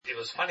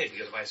was funny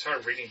because when I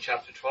started reading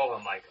chapter 12,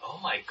 I'm like, oh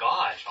my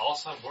gosh, all of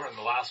a sudden we're in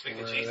the last week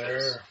of Jesus.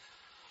 There.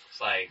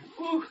 It's like,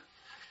 whew.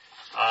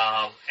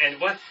 And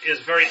what is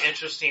very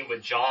interesting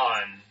with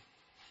John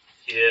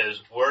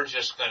is we're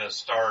just going to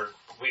start,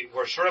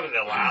 we're sort of in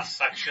the last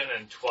section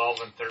in 12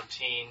 and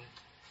 13,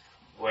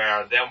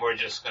 where then we're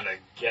just going to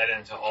get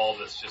into all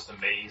this just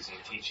amazing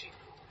teaching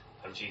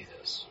of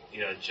Jesus.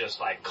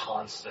 Just like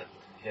constant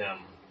him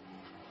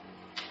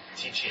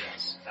teaching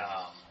us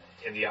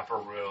in the upper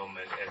room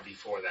and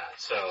before that.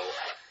 So,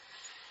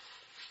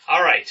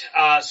 all right.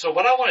 So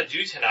what I want to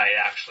do tonight,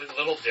 actually, a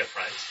little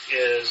different,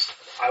 is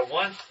I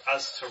want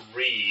us to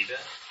read,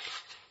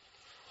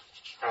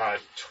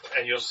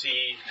 and you'll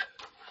see.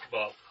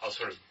 Well, I'll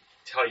sort of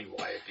tell you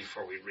why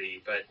before we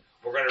read, but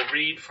we're going to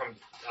read from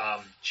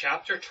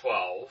chapter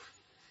 12.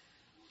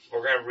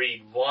 We're going to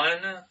read 1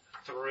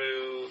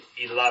 through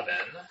 11.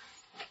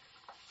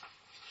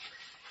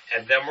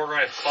 And then we're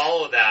going to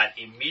follow that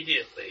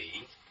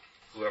immediately,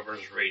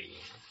 whoever's reading,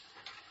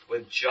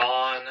 with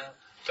John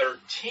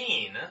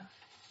 13,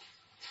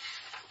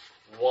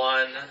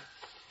 1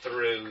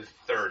 through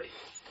 30.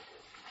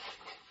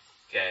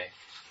 Okay.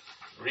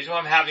 The reason why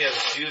I'm having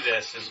us do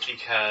this is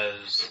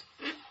because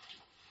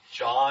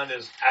John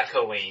is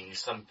echoing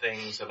some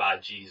things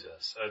about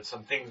Jesus.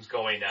 Some things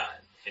going on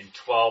in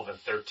 12 and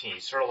 13,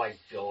 sort of like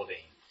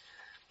building.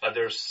 But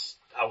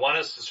I want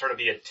us to sort of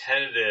be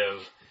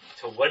attentive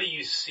to what do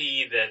you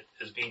see that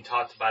is being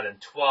talked about in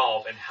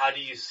 12, and how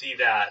do you see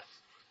that,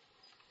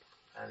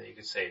 you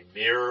could say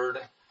mirrored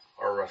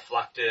or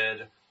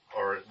reflected,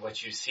 or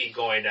what you see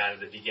going on at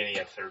the beginning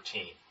of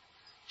 13.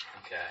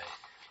 Okay.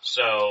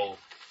 So,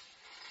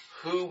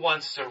 who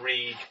wants to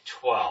read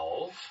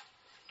 12?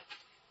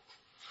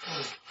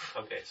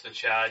 Okay, so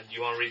Chad,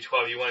 you want to read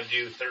 12? You want to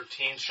do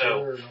 13?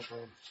 Sure, no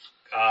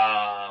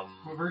problem.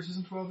 What verses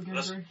in 12 again,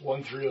 Gary?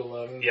 1 through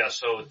 11. Yeah,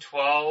 so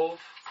 12,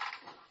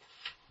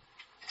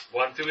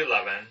 1 through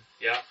 11,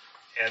 yeah.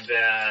 And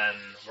then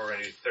we're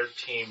going to do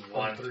 13,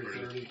 1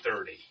 through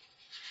 30.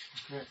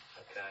 Okay.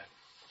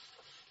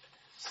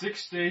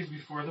 6 days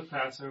before the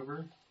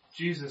Passover,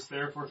 Jesus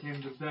therefore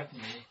came to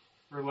Bethany,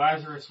 where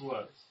Lazarus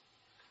was,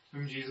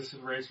 whom Jesus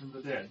had raised from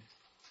the dead.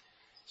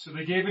 So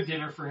they gave a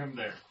dinner for him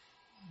there.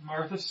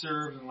 Martha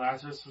served, and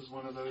Lazarus was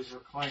one of those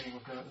reclining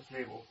with him at the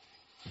table.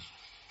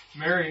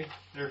 Mary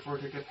therefore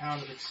took a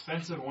pound of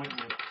expensive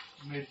ointment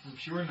made from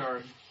pure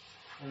nard,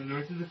 and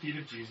anointed the feet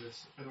of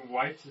Jesus, and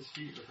wiped his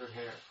feet with her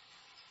hair.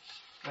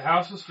 The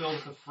house was filled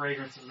with the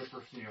fragrance of the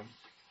perfume.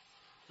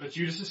 But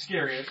Judas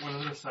Iscariot, one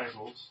of the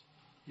disciples,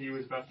 he who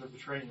was about to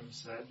betray him,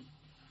 said,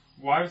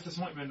 "Why was this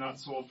ointment not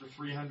sold for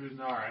 300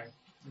 denarii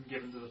and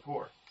given to the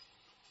poor?"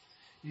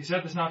 He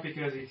said this not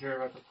because he cared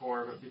about the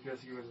poor, but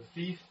because he was a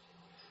thief,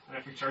 and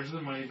after charging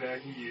the money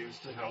bag he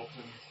used to help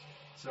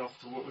himself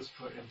to what was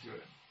put into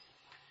it.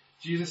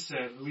 Jesus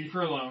said, "Leave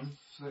her alone,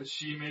 so that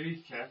she may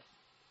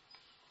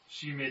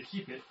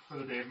keep it for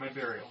the day of my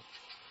burial.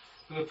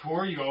 For the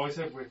poor you always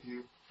have with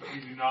you, but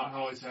you do not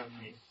always have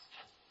me."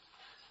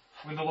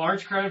 When the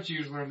large crowd of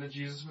Jews learned that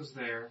Jesus was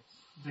there,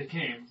 they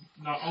came,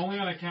 not only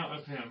on account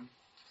of him,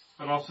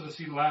 but also to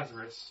see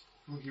Lazarus,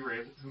 whom he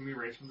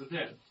raised from the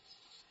dead.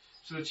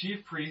 So the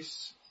chief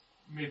priests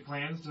made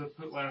plans to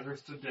put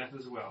Lazarus to death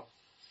as well,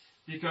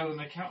 because on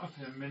account of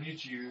him many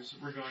Jews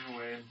were going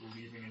away and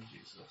believing in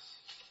Jesus.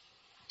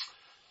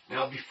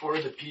 Now before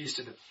the feast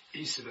of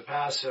the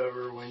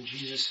Passover, when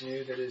Jesus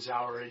knew that his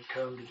hour had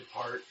come to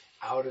depart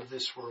out of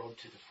this world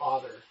to the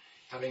Father,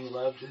 having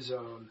loved his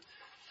own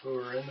who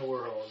were in the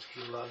world,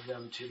 he loved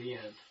them to the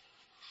end.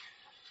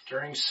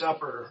 During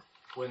supper,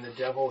 when the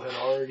devil had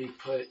already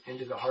put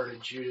into the heart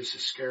of Judas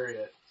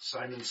Iscariot,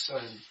 Simon's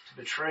son, to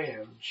betray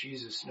him,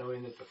 Jesus,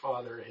 knowing that the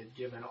Father had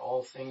given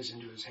all things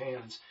into his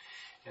hands,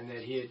 and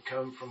that he had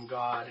come from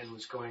God and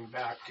was going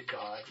back to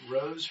God,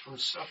 rose from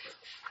supper.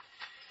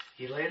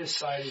 He laid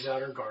aside his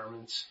outer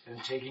garments,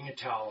 and taking a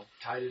towel,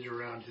 tied it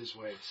around his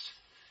waist.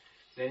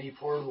 Then he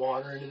poured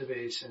water into the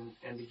basin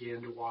and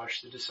began to wash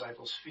the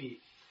disciples'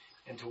 feet,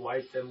 and to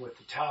wipe them with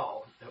the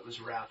towel that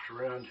was wrapped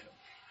around him.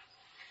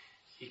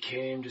 He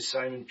came to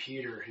Simon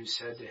Peter, who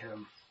said to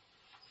him,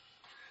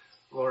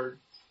 "Lord,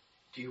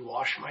 do you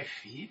wash my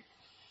feet?"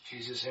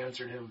 Jesus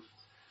answered him,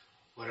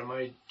 "What am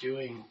I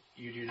doing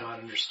you do not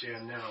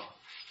understand now,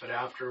 but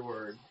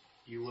afterward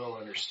you will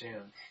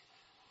understand."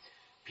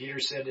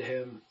 Peter said to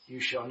him, "You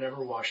shall never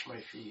wash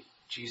my feet."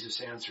 Jesus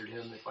answered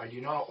him, "If I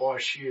do not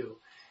wash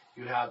you,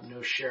 you have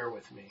no share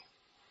with me."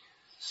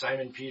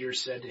 Simon Peter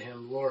said to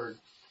him, "Lord,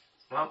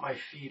 not my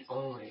feet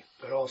only,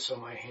 but also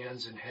my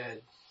hands and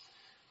head."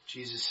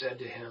 Jesus said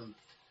to him,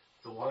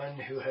 "The one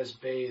who has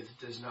bathed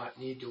does not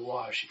need to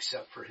wash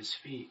except for his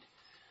feet,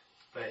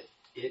 but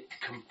it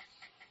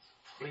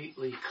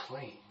completely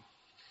clean.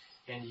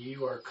 And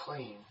you are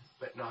clean,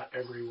 but not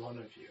every one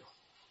of you."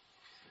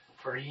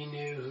 For he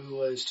knew who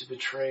was to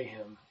betray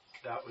him.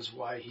 That was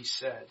why he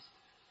said,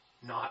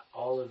 "Not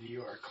all of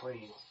you are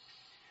clean."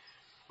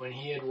 When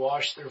he had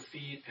washed their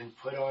feet and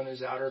put on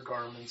his outer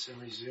garments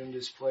and resumed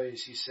his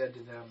place, he said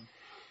to them,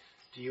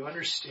 "Do you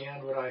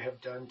understand what I have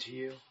done to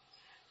you?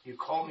 You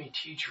call me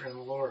teacher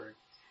and Lord,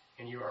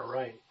 and you are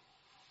right,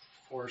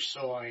 for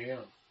so I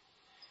am.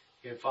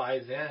 If I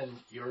then,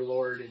 your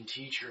Lord and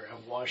teacher,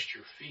 have washed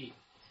your feet,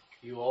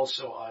 you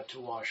also ought to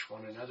wash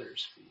one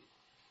another's feet.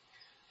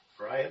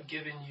 For I have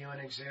given you an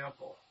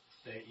example,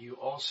 that you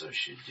also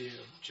should do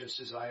just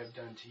as I have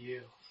done to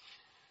you.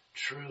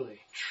 Truly,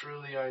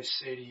 truly I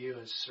say to you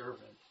as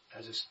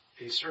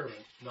a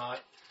servant, not,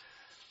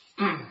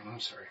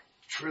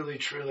 Truly,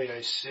 truly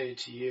I say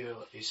to you,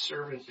 a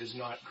servant is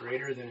not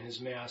greater than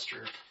his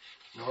master,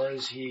 nor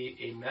is he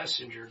a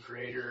messenger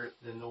greater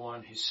than the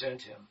one who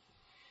sent him.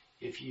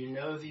 If you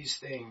know these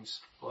things,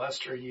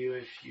 blessed are you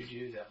if you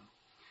do them.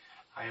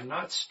 I am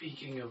not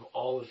speaking of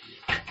all of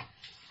you.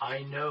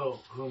 I know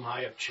whom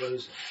I have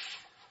chosen,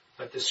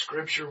 but the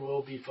scripture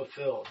will be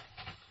fulfilled.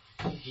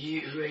 He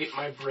who ate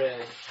my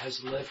bread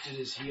has lifted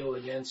his heel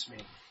against me.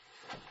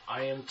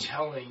 I am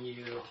telling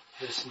you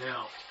this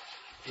now,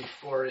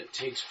 before it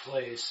takes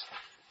place,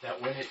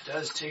 that when it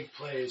does take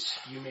place,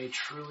 you may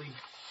truly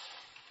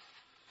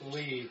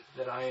believe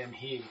that I am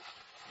he.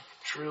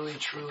 Truly,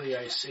 truly,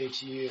 I say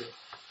to you,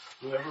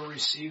 whoever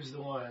receives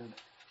the one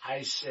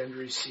I send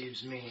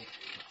receives me,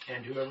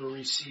 and whoever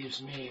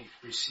receives me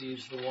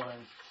receives the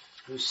one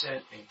who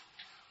sent me.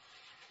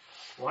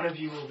 One of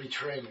you will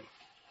betray me.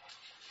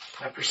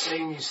 After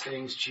saying these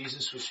things,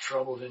 Jesus was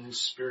troubled in his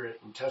spirit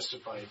and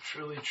testified,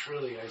 truly,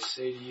 truly, I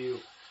say to you,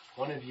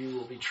 one of you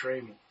will betray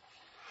me.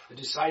 The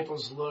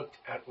disciples looked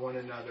at one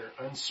another,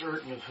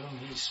 uncertain of whom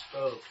he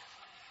spoke.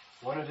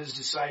 One of his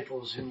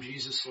disciples, whom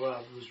Jesus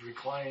loved, was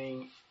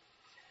reclining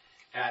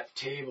at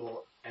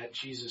table at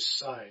Jesus'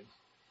 side.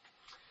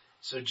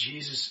 So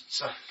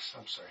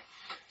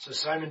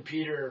Simon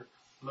Peter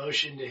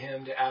motioned to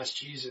him to ask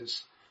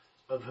Jesus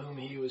of whom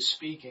he was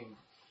speaking.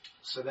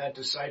 So that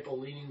disciple,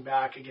 leaning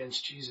back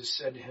against Jesus,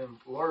 said to him,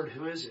 Lord,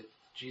 who is it?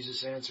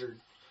 Jesus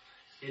answered,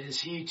 it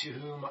is he to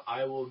whom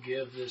I will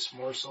give this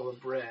morsel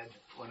of bread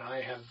when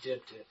I have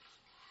dipped it.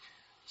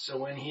 So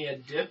when he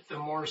had dipped the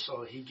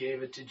morsel, he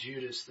gave it to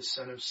Judas, the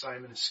son of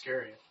Simon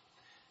Iscariot.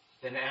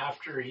 Then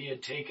after he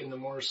had taken the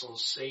morsel,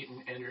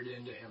 Satan entered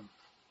into him.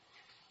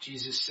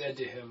 Jesus said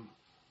to him,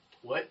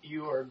 what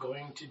you are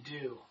going to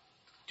do,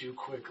 do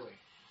quickly.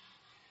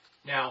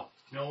 Now,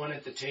 no one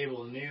at the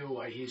table knew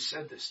why he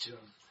said this to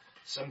him.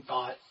 Some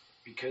thought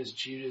because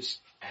Judas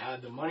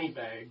had the money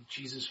bag,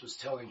 Jesus was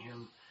telling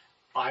him,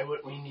 buy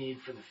what we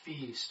need for the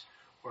feast,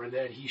 or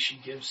that he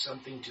should give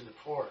something to the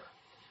poor.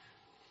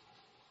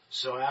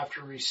 So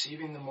after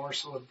receiving the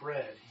morsel of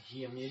bread,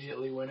 he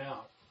immediately went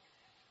out,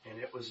 and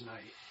it was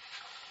night.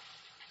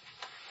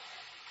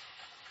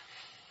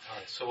 All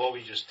right, so what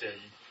we just did,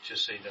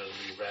 just so you know,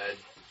 we read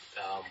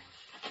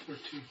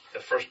the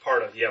first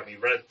part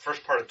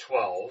of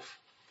 12,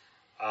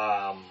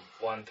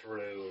 1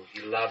 through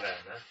 11,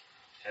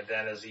 and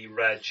then as he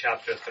read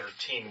chapter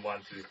 13,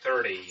 1 through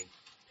 30,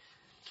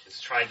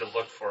 it's trying to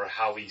look for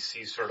how we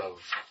see sort of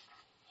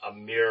a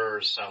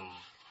mirror, some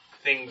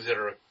things that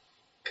are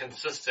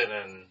consistent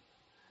in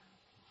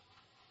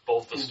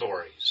both the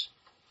stories.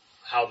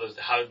 How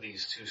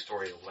these two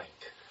stories link,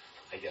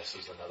 I guess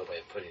is another way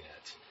of putting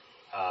it.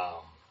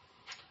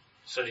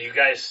 So do you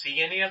guys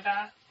see any of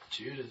that?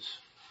 Judas?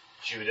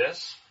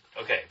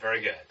 Okay,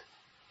 very good.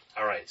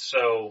 All right,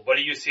 so what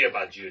do you see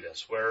about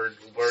Judas? Where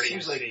do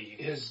you see?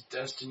 His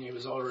destiny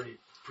was already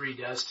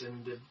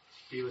predestined to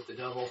be with the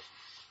devil.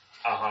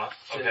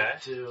 Okay.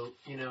 To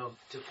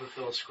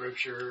fulfill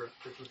scripture,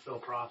 to fulfill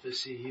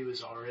prophecy. He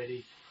was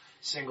already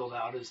singled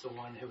out as the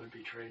one who would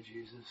betray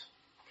Jesus.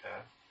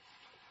 Okay.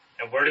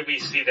 And where do we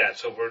see that?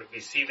 So where do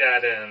we see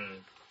that in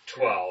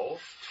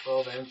 12?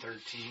 12 and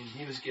 13.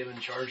 He was given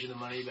charge of the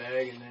money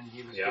bag, and then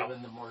he was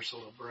given the morsel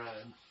of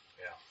bread.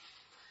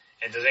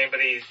 Yeah. And do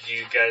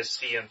you guys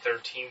see in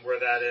 13 where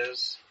that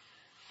is?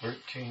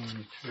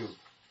 13:2.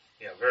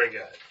 Yeah, very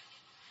good.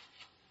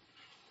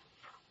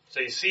 So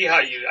you see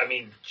how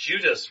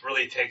Judas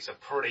really takes a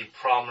pretty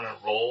prominent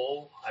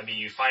role. I mean,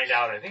 you find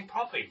out, I think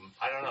probably,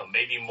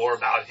 maybe more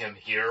about him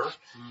here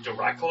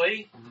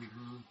directly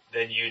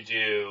than you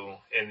do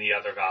in the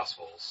other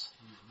Gospels.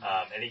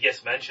 And he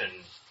gets mentioned,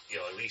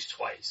 at least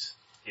twice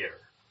here,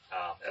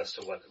 as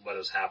to what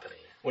is happening.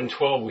 When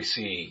 12 we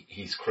see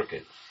he's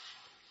crooked.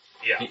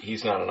 Yeah.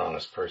 He's not an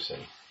honest person.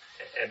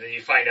 And then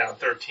you find out in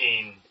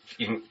 13.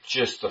 Even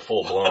just the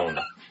full blown.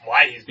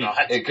 Why he's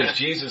not. Because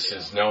Jesus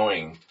is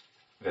knowing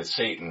that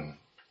Satan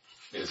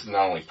is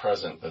not only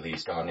present, but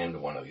he's gone into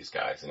one of these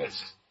guys, and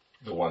it's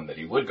the one that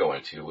he would go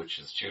into, which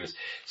is Judas.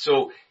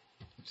 So,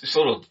 just a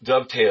little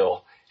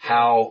dovetail,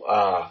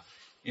 how,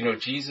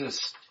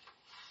 Jesus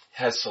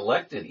has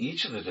selected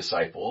each of the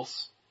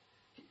disciples.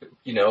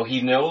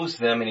 He knows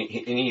them, and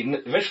he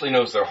eventually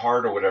knows their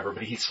heart or whatever,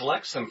 but he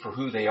selects them for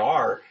who they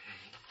are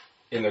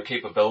in their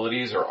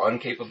capabilities or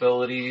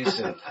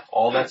uncapabilities and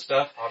all that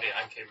stuff. All the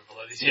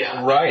uncapabilities,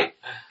 yeah. Right.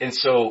 And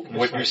so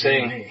what you're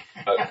saying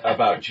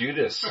about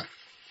Judas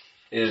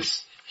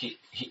is he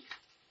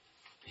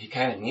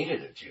kind of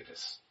needed a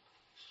Judas.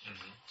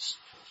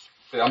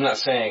 I'm not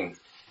saying,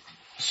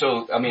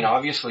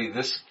 obviously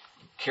this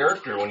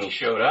character when he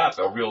showed up,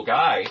 a real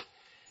guy,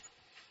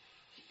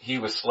 he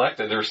was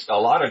selected. There's a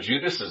lot of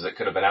Judases that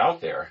could have been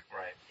out there.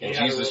 Right. And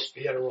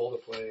he had a role to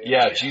play.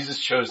 yeah, Jesus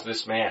chose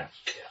this man.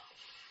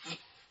 Yeah.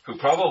 Who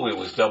probably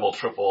was double,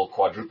 triple,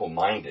 quadruple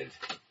minded.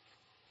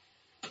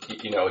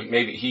 You know,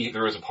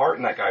 there was a part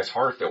in that guy's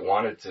heart that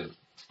wanted to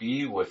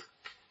be with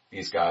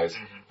these guys,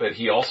 but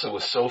he also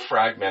was so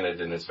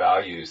fragmented in his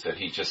values that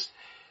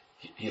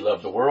he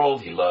loved the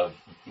world, he loved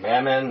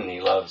mammon,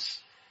 and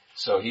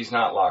so he's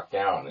not locked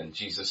down, and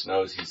Jesus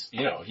knows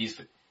he's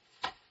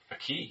a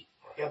key.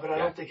 Yeah, but I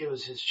don't think it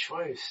was his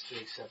choice to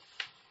accept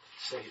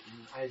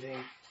Satan. I think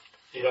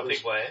You don't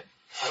think what?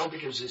 I don't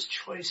think it was his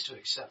choice to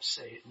accept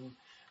Satan.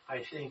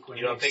 I think when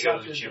You don't think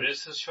it was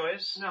Judas'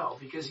 choice? No,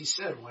 because he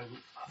said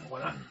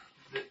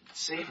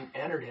Satan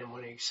entered him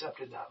when he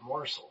accepted that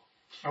morsel.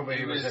 Oh, but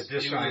he was a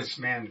dishonest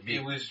man to be.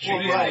 It was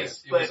Well, Judas. right,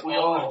 It was but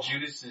all of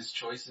Judas's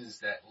choices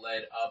that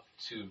led up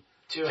to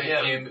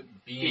him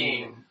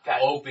being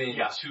open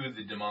to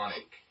the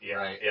demonic. Yeah,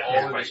 right? yeah,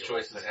 All of yeah. his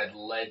choices had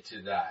led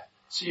to that.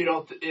 So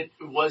it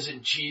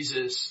wasn't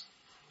Jesus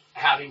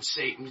having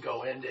Satan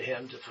go into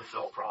him to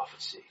fulfill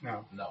prophecy.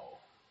 No.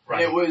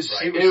 Right. It was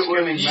He was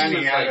stealing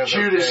money out of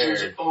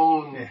Judas' the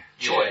own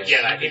choice.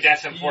 Yeah, I think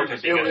that's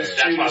important It was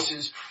because that's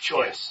Judas'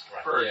 choice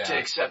to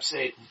accept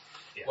Satan.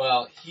 Yeah.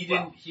 Well, he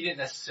didn't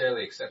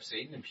necessarily accept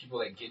Satan, and people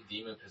that get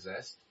demon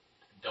possessed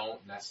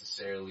don't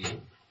necessarily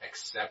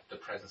accept the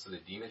presence of the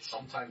demon.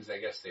 Sometimes I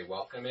guess they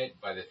welcome it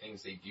by the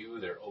things they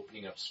do. They're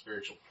opening up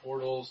spiritual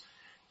portals.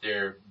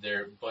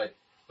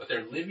 But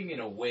they're living in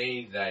a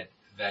way that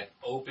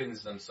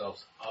opens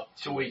themselves up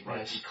to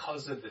weakness.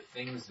 Because of the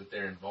things that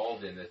they're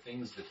involved in, the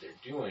things that they're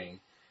doing.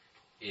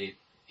 It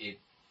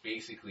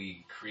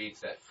basically creates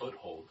that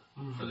foothold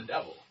for the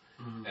devil.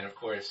 Mm-hmm. And of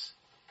course,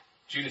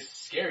 Judas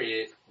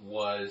Iscariot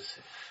was,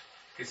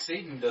 because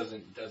Satan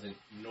doesn't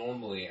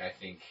normally, I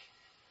think,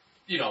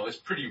 it's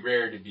pretty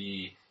rare to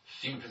be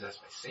demon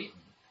possessed by Satan.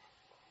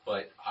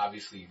 But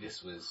obviously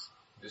this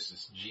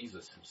is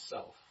Jesus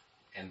himself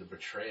and the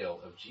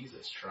betrayal of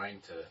Jesus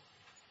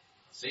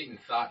Satan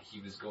thought he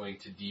was going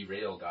to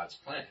derail God's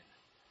plan,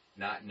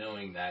 not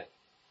knowing that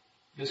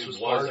This was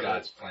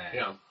God's plan.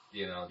 Yeah.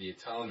 The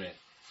atonement.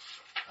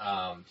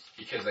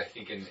 Because I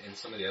think in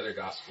some of the other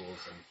gospels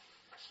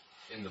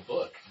and in the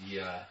book,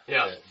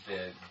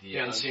 the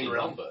Unseen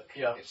Realm book,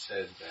 it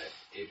says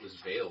that it was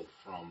veiled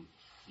from,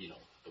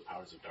 the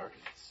powers of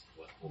darkness,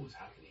 what was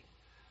happening.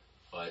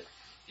 But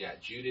yeah,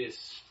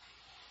 Judas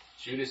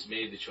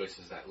made the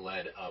choices that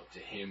led up to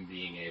him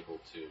being able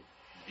to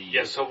be.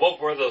 Yeah. So what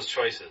were those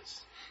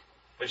choices?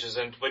 Which is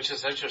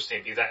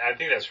interesting because I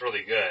think that's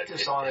really good.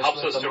 It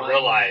helps us to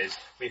realize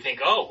we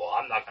think, oh well,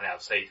 I'm not going to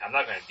have Satan. I'm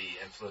not going to be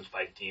influenced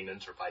by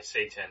demons or by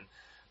Satan.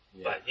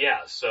 Yeah.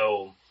 But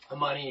so the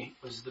money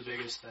was the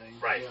biggest thing.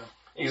 Right. Yeah.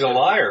 He's a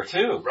liar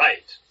too.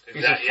 Right.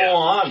 He's a full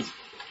on.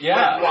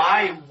 Yeah.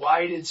 But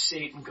why did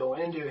Satan go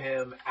into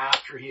him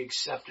after he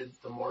accepted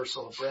the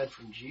morsel of bread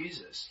from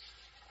Jesus?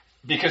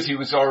 Because he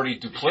was already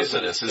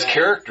duplicitous. His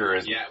character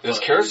is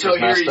messed up. So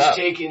here he's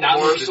taking the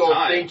morsel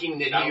thinking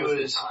that he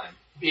was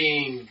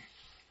being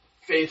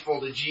faithful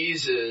to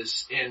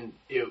Jesus, and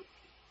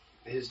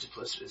his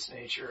duplicitous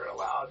nature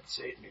allowed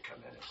Satan to come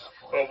in at that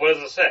point. Well, what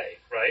does it say,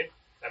 right?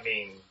 I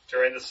mean,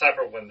 during the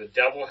supper, when the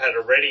devil had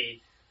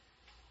already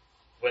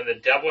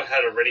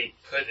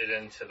put it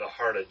into the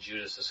heart of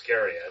Judas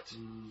Iscariot,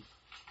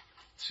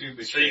 so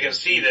you can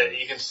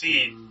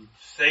see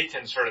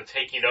Satan sort of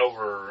taking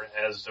over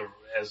as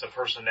the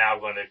person now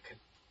going to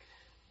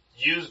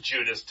use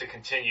Judas to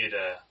continue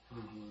to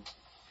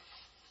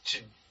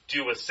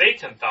do what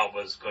Satan thought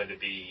was going to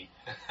be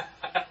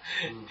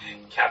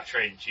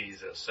capturing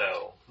Jesus.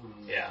 So,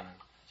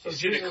 you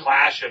see the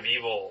clash of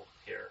evil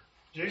here.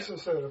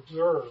 Jesus had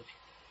observed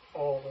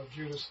all of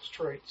Judas'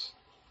 traits.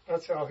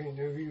 That's how he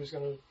knew he was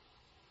going to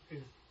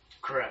be.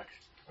 Correct.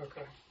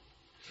 Okay.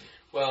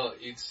 Well,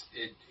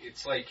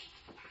 it's like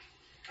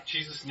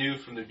Jesus knew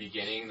from the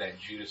beginning that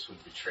Judas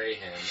would betray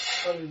him.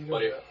 How did he know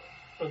that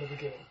from the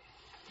beginning?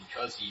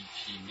 Because he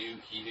knew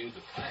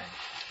the plan.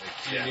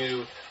 Like he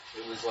knew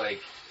it was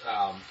like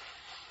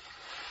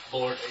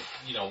Lord,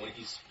 when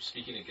he's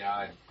speaking to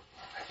God,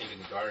 I think in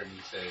the garden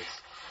he says,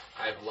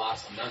 "I've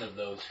lost none of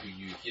those who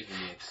you've given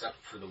me,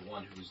 except for the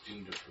one who was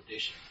doomed to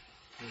perdition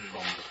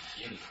from the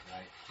beginning."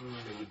 Right?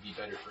 It would be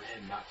better for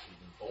him not to have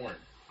been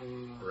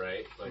born,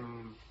 right? But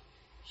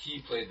he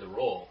played the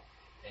role,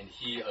 and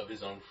he, of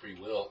his own free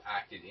will,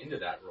 acted into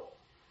that role.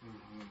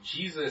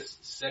 Jesus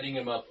setting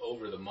him up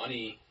over the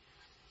money,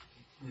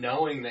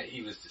 knowing that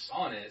he was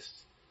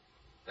dishonest,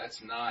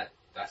 that's not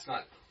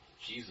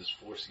Jesus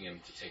forcing him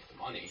to take the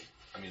money.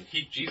 I mean,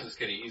 Jesus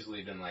could have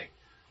easily been like,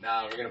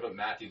 "Nah, we're gonna put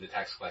Matthew the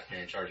tax collector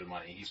in charge of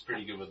money. He's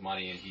pretty good with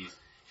money, and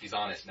he's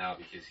honest now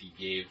because he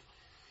gave,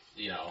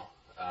 he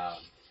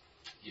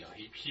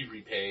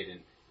repaid,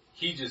 and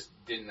he just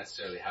didn't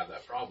necessarily have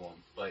that problem."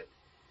 But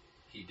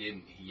he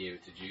didn't. He gave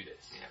it to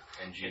Judas.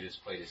 Yeah. And Judas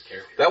played his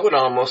character. That would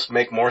almost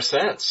make more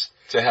sense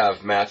to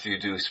have Matthew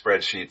do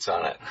spreadsheets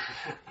on it.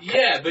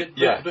 Yeah,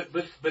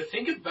 but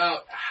think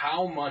about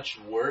how much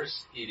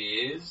worse it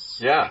is.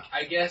 Yeah.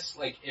 I guess,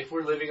 like, if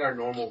we're living our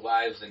normal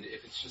lives and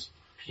if it's just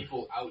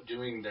people out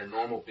doing their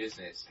normal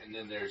business and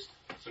then there's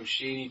some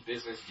shady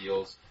business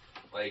deals,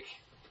 like,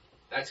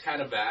 that's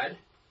kind of bad.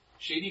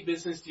 Shady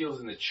business deals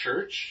in the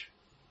church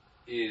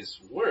is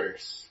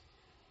worse.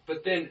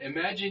 But then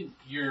imagine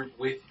you're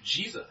with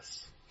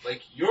Jesus.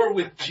 Like, you're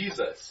with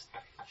Jesus.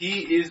 He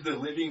is the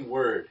living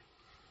word.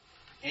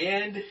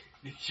 And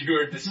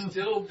you're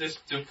still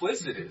just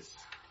duplicitous.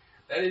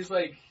 That is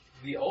like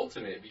the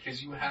ultimate,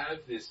 because you have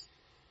this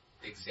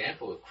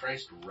example of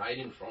Christ right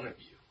in front of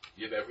you.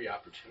 You have every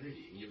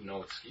opportunity and you have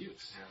no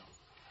excuse.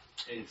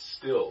 Yeah. And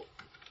still,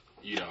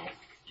 you know,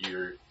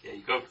 you're... Yeah,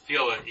 you go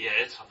feel it. Yeah,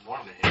 it's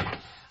warm in here.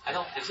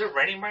 Is it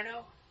raining right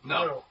now?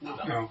 No.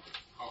 No.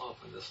 I'll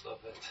open this a little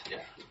bit. Yeah.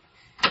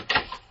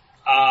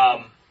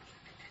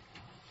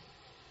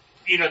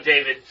 You know,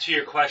 David, to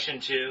your question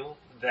too,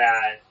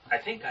 that I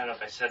don't know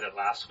if I said it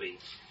last week,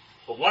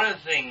 but one of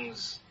the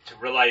things to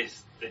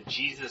realize that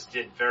Jesus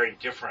did very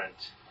different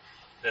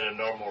than a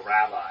normal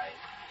rabbi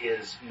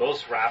is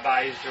most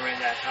rabbis during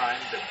that time,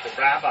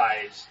 the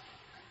rabbis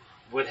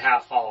would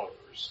have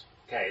followers.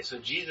 Okay, so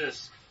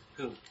Jesus,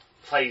 who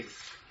plays,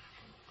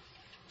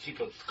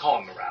 people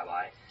call him a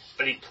rabbi,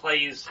 but he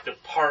plays the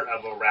part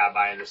of a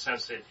rabbi in the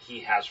sense that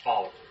he has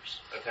followers.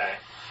 Okay?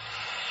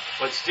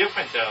 What's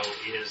different though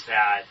is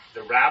that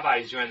the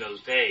rabbis during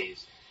those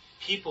days,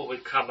 people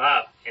would come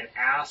up and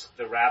ask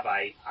the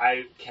rabbi,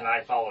 can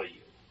I follow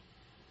you?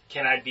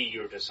 Can I be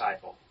your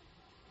disciple?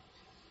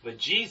 With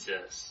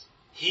Jesus,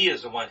 he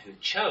is the one who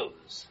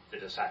chose the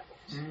disciples.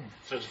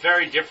 So it's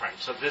very different.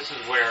 So this is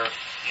where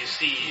you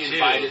see He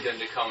invited them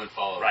to come and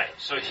follow him. Right.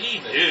 So he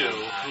knew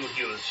who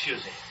he was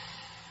choosing.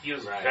 He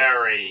was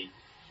very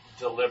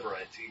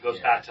deliberate. He goes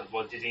back to,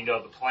 well, did he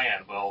know the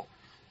plan? Well,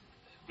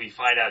 we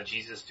find out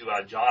Jesus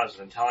throughout John has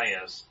been telling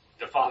us,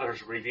 the Father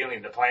is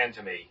revealing the plan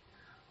to me.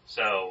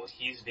 So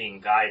he's being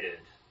guided.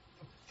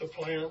 The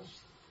plan.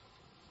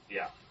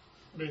 Yeah.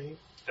 Being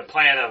The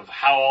plan of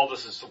how all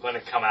this is going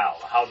to come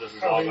out. How this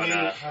is all going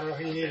to... How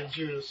he needed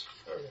Judas.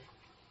 Okay.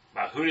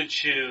 About who to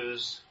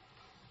choose.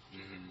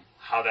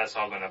 How that's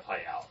all going to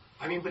play out.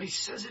 I mean, but he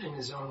says it in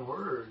his own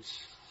words.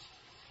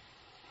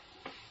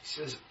 He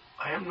says,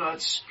 I am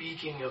not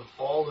speaking of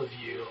all of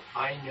you.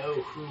 I know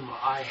whom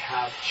I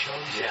have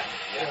chosen.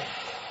 Yeah.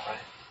 Right.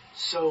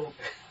 So,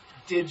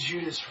 did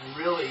Judas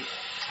really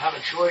have a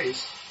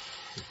choice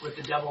with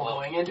the devil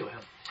going into him?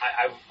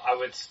 I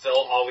would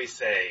still always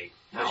say,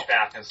 push No.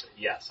 back and say,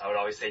 yes. I would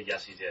always say,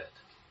 yes, he did.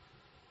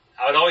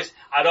 I'd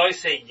always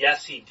say,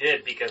 yes, he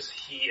did, because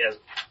he, as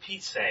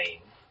Pete's saying,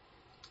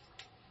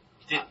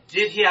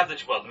 did he have the,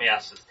 well, let me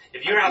ask this.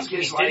 If you're asking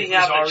me, did he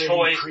have the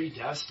choice?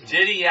 Predestined.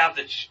 Did he have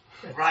the,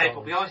 right,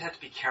 but we always have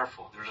to be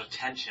careful. There's a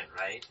tension,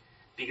 right?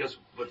 Because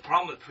the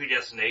problem with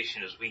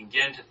predestination is we can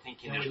get into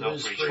thinking there's no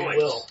free choice.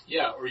 will.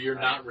 Yeah, or you're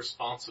not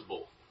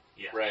responsible.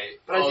 Yeah. Right.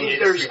 But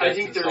I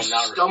think there's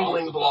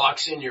stumbling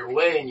blocks in your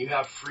way, and you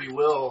have free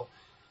will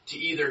to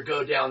either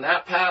go down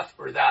that path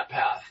or that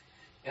path.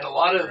 And a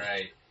lot of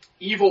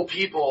evil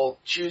people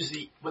choose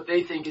what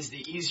they think is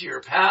the easier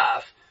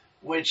path,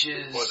 which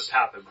is... Or the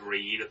path of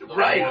greed. Or the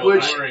right,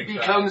 which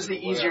becomes the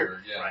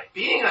easier... Yeah. Right.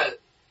 Being a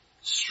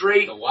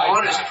straight,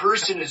 honest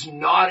person is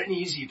not an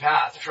easy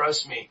path,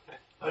 trust me.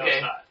 No, Okay?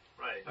 it's not.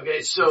 Right.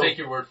 Okay, so... We'll take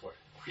your word for it.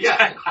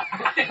 Yeah.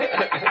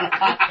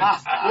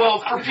 Well,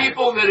 for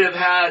people that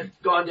have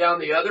gone down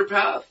the other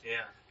path,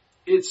 Yeah.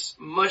 it's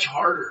much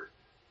harder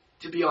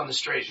to be on the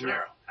straight and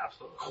narrow.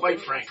 Absolutely.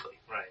 Quite frankly.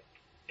 Right.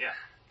 Yeah.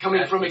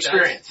 Coming from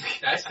experience.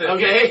 That's the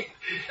Okay?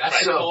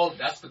 That's So- the call.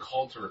 That's the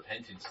call to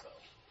repentance,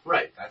 though.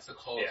 Right. That's the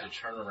call Yeah. to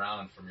turn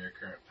around from your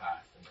current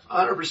path.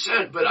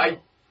 100%. But I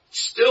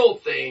still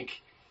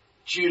think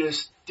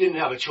Judas didn't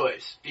have a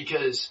choice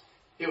because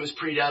it was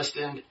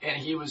predestined and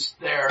he was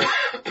there,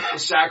 the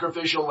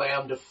sacrificial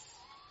lamb, to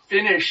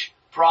finish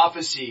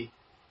prophecy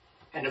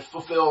and to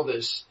fulfill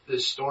this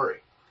story.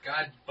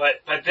 God,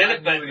 But then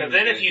God knew what he was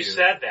if gonna you do.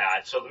 said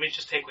that, so let me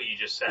just take what you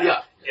just said.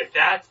 Yeah. If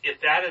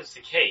that is the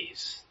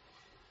case,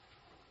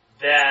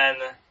 then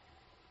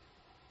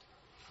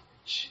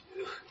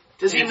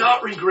Does he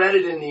not regret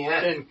it in the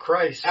end? And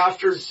Christ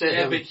After sent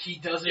yeah, him. but he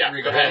doesn't Yeah,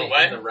 regret go ahead, it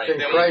what? in the right Then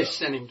way. Christ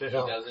though. sent him to He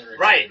hell. doesn't regret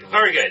right, it in the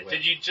very right good. way.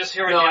 Did you just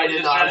hear what No, I David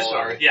did just not. said? I'm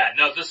sorry. Yeah,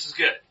 no, this is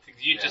good.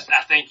 You just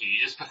thank you.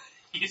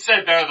 You said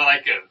it better than I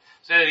could.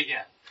 Say it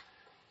again.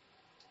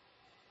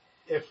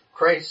 If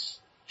Christ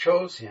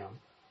chose him,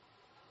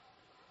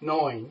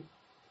 knowing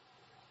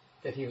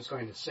that he was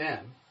going to sin,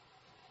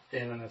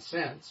 then in a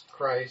sense,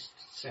 Christ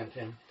sent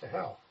him to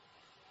hell.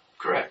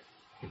 Correct.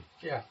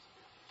 Yeah.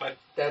 But-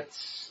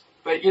 that's,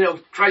 But,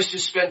 Christ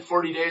just spent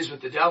 40 days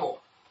with the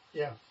devil.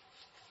 yeah.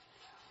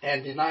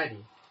 And denied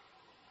him.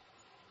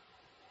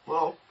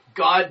 Well,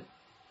 God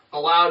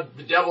allowed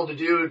the devil to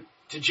do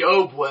to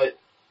Job what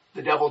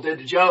the devil did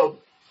to Job.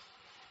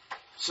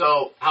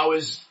 So how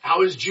is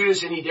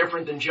Judas any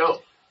different than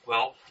Job?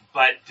 Well,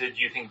 but did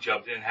you think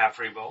Job didn't have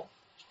free will?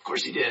 Of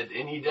course he did,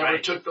 and he never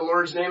Right. took the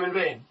Lord's name in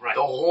vain. Right.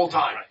 The whole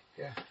time. Right.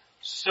 Yeah.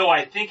 So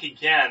I think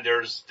again,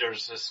 there's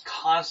this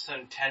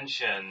constant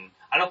tension.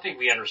 I don't think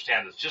we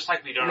understand this. Just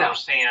like we don't No.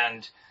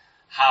 understand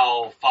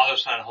how Father,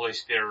 Son, and Holy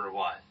Spirit are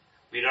one.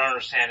 We don't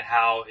understand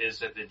how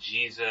is it that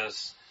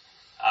Jesus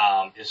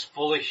is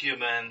fully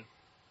human,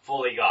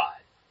 fully God.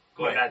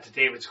 Going Right. back to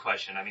David's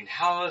question, I mean,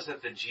 how is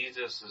it that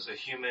Jesus is a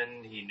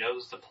human? He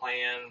knows the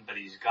plan, but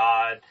he's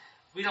God.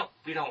 We don't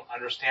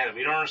understand it.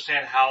 We don't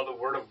understand how the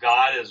Word of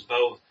God is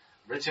both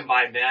written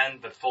by men,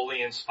 but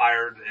fully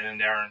inspired and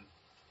inerrant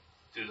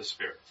through the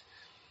Spirit.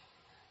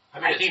 I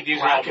mean, I it's think these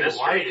are all black and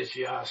white, mysteries. if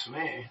you ask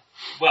me.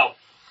 Well,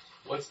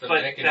 What's the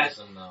But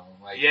mechanism though?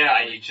 Like, yeah,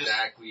 how you just-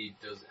 exactly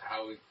does,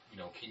 how,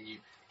 can you,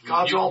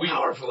 God's we- all we-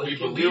 powerful. He we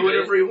can believe do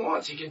whatever it. he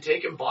wants. He can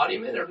take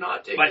embodiment or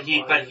not take but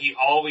embodiment. he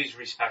always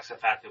respects the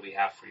fact that we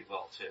have free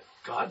will too,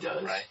 God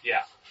does. right?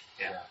 Yeah.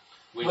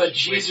 But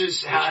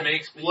Jesus which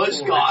makes people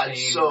was God,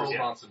 retain so-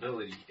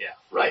 responsibility.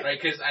 Right.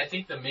 Right, because I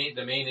think the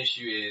main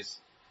issue is,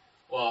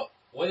 well,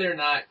 whether or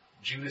not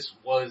Judas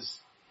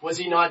was Was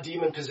he not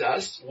demon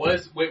possessed?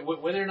 whether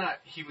or not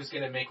he was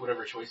going to make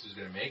whatever choice he was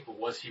going to make, but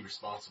was he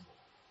responsible?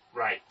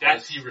 Right. Was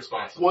That's he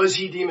responsible? Was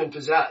he demon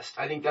possessed?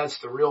 I think that's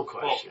the real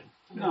question.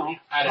 No.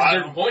 At a Well,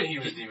 certain point, he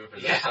was demon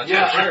possessed. That's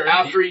Yeah, for sure.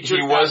 after he took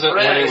He that wasn't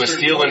bread, when he was he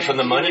stealing was from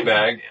the money demon-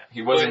 bag.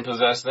 He wasn't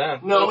possessed then.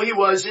 No, he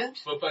wasn't.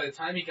 But by the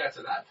time he got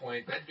to that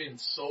point, that'd been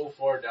so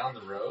far down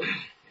the road,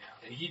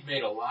 and he'd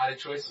made a lot of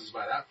choices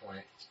by that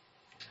point.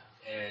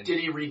 And Did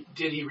he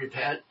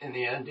repent in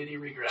the end? Did he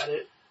regret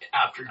it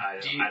after I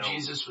don't-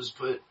 Jesus was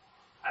put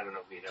I don't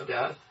know if we know to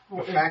death?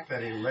 The fact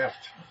that he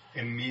left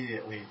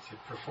immediately to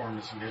perform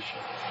his mission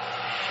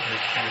is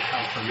kind of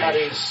confirmation. That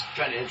is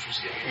kind of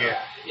interesting.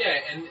 Yeah. yeah,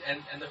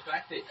 and the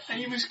fact that And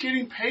he was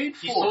getting paid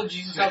for he it. sold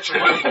Jesus out for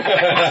money. He sold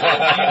Jesus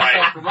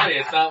out for money.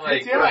 It's not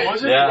like Yeah, Right. it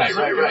wasn't. Yeah. Right,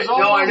 Right, It was right. all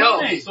No, I know.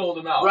 money. he sold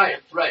him out.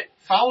 Right.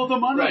 Follow the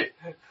money.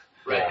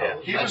 Right.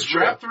 He That's was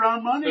true. wrapped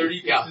around money.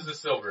 30 Yeah. pieces of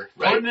silver.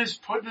 Right. Putting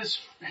his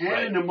hand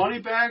Right. in the money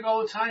bag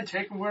all the time,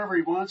 taking wherever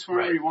he wants,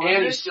 wherever Right. he wanted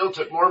And he it. still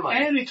took more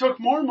money. And he took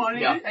more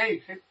money. Yeah.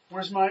 Hey,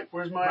 where's my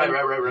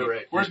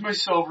Right. where's my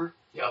silver?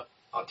 Yep.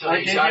 I'll tell I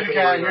you gave exactly you the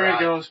guy, where you're here he at.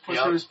 goes, puts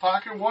it Yep. in his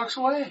pocket and walks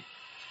away.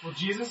 Well,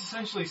 Jesus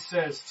essentially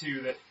says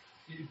too that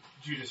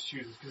Judas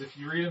chooses, because if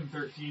you read in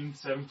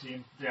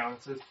 13:17 down,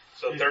 it says,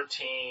 so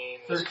 13.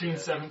 was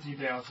 13:17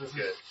 down, it says,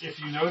 Good. if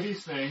you know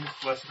these things,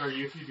 blessed are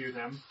you if you do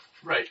them.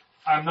 Right.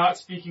 I'm not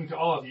speaking to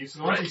all of you, so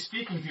the one Right. he's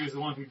speaking to is the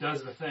one who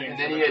does the thing. And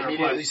then he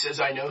immediately says,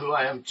 I know who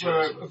I am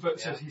chosen. But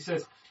so he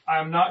says,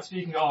 I'm not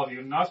speaking to all of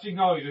you. Not speaking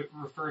to all of you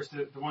refers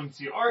to the ones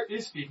he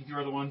is speaking to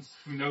are the ones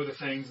who know the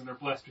things and they're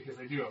blessed because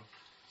they do them.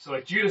 So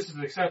like Judas is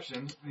an exception,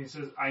 and he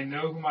says, I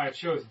know whom I have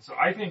chosen. So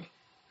I think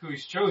who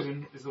he's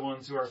chosen is the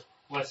ones who are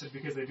blessed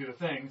because they do the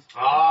things.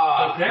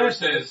 Ah. But then it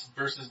says,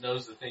 Versus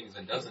knows the things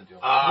and doesn't do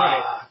them.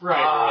 Ah. right.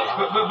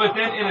 Ah. But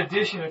then in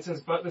addition it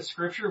says, but the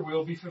scripture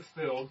will be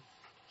fulfilled.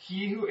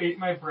 He who ate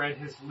my bread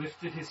has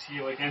lifted his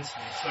heel against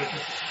me. So it's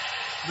just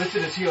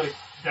lifted his heel,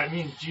 that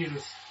means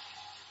Jesus,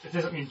 it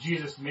doesn't mean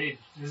Jesus made,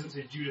 it doesn't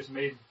say Judas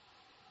made,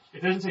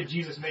 it doesn't say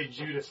Jesus made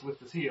Judas lift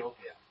his heel.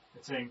 Yeah.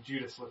 It's saying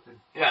Judas lifted.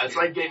 Yeah, it's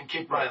like getting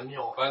kicked by a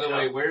mule. By the Yeah.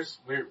 way, where's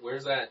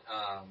that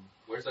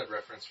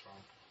reference from?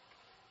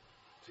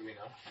 Do we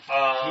know? He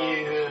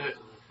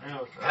I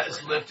know it's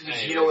has lifted his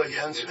Anyways, heel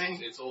against it's, me.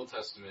 It's Old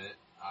Testament,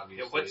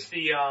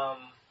 obviously. Yeah,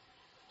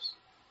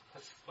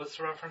 what's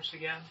the reference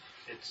again?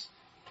 It's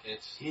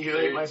It's He who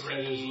ate my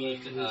bread has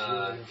lifted his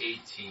heel.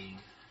 18.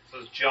 so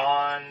it's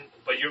John,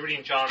 but you're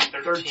reading John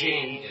 13,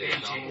 13, Yeah,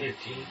 John 18. 13.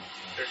 13,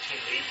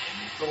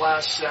 The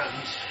last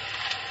sentence.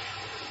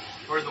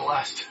 Or the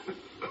last,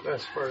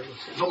 That's part of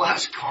the the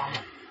last comma.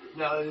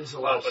 No, it is the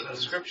 18. Well, last but the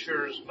sentence.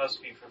 scriptures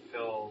must be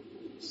fulfilled.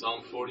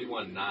 Psalm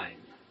 41:9.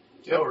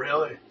 Oh,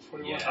 really?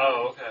 Yeah.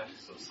 Oh, okay.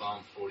 So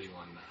Psalm 41:9.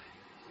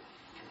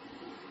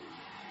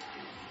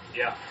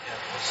 Yeah.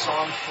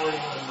 Psalm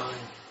 41:9.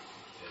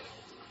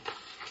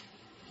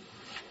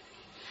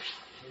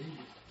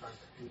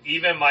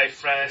 Even my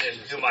friend in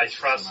whom I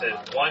trusted,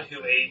 one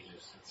who ate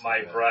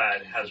my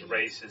bread, has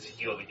raised his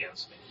heel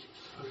against me.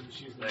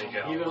 There you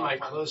go. Even my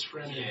close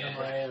friend in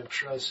whom I have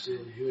trusted,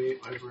 who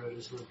ate my bread,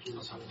 has lifted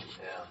his heel.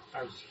 Yeah.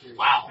 I was curious.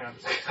 Wow.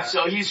 Yeah.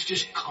 So he's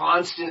just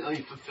constantly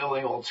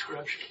fulfilling Old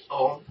Scripture,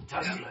 Old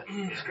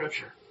Testament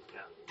Scripture.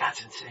 Yeah.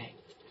 That's insane.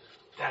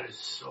 That is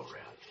so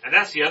rad. And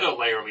that's the other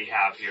layer we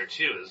have here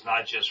too, is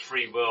not just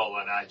free will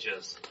and not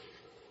just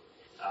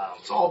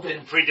It's all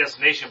been,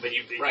 predestination, but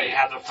you Right.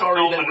 have the It's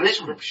already been fulfillment of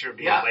written. scripture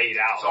being Yeah. laid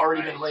out. it's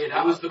already right? been laid It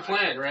out. was the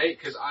plan, right?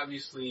 Because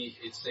obviously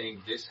it's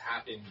saying this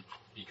happened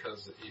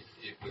because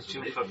it was To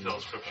written, fulfill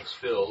scripture.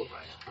 fulfilled,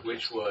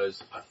 which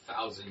was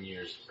 1,000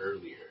 years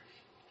earlier.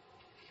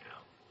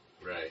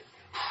 Right.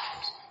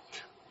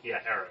 Yeah,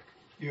 Eric.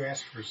 You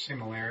asked for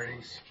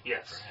similarities.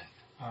 Yes.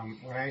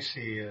 What I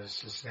see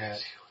is that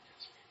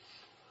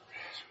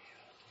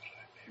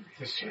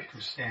the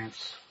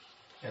circumstance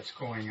that's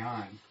going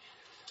on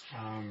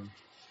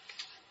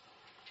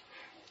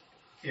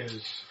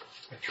is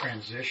a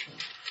transition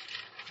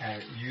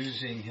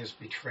using his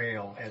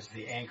betrayal as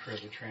the anchor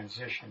of the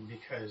transition,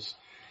 because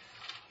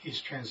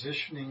he's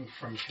transitioning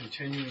from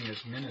continuing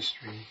his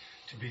ministry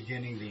to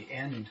beginning the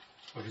end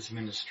of his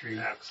ministry.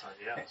 Excellent,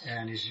 yes.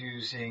 And he's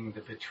using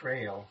the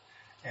betrayal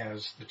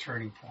as the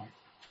turning point.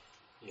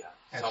 Yeah.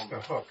 That's the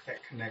hook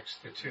that connects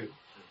the two.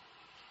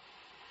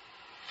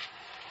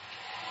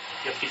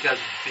 Yeah, because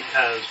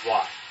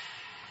why?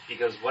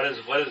 Because what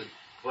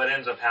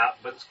ends up how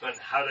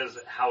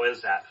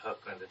is that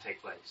hook going to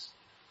take place?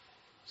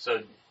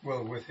 So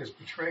Well, with his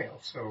betrayal,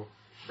 so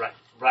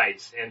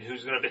right, and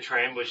who's going to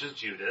betray him? Which is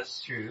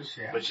Judas,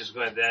 yeah. which is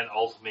going to then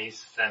ultimately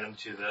send him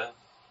to the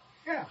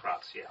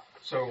cross. Yeah.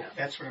 So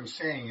that's what I'm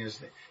saying, is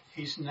that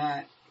he's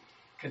not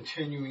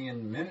continuing in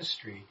the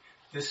ministry.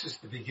 This is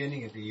the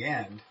beginning of the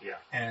end. Yeah.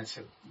 And it's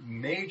a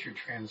major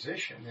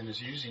transition, and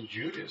is using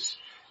Judas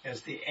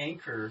as the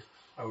anchor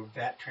of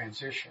that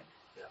transition.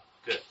 Yeah.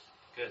 Good.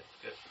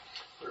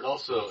 But it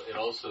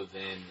also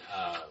then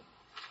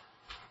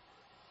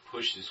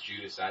pushes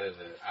Judas out of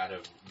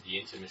the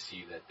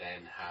intimacy that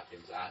then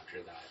happens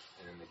after that,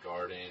 and in the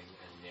garden and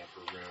in the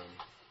upper room,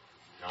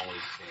 and all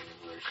these things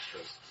where it's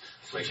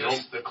just like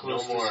just the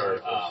close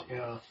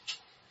disciples.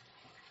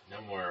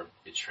 No more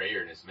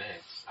betrayer in his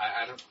mix.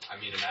 I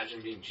mean,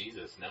 imagine being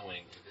Jesus,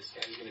 knowing this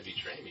guy's going to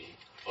betray me,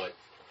 but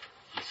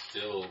he's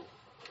still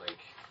like.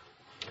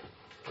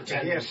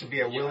 He has to be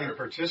a willing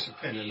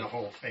participant in the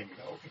whole thing,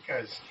 though,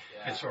 because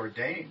it's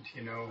ordained.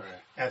 Right.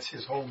 That's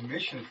his whole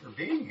mission for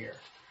being here.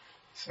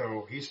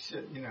 So he's,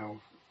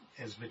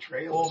 his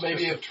betrayal. Well, is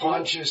maybe just if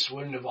Pontius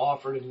wouldn't have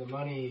offered him the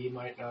money, he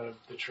might not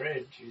have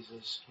betrayed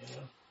Jesus.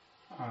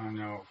 Oh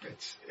no,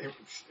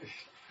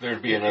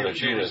 There'd be another there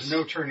Judas. was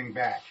no turning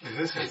back.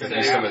 This is There'd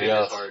be somebody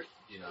else. Heart,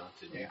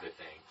 to do the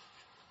thing.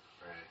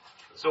 Right.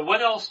 So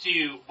what else do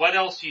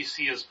you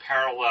see as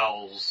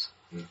parallels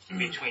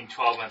between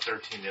 12 and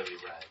 13 that we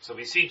read? So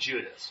we see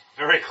Judas,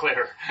 very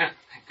clear.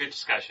 Good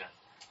discussion.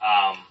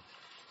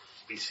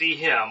 We see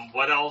him.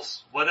 What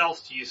else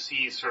do you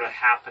see sort of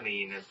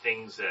happening and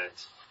things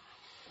that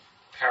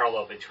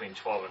parallel between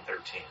 12 and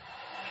 13?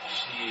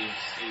 See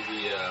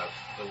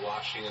the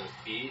washing of the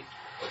feet.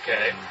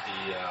 Okay. And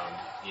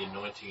the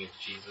anointing of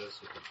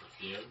Jesus with the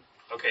perfume.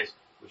 Okay.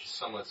 Which is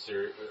somewhat so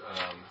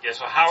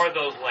how are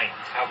those linked?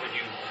 How would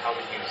you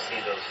see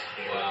those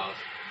being Well,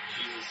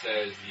 Jesus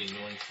says the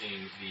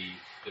anointing,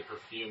 the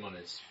perfume on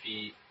his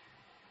feet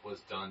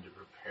was done to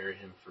prepare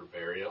him for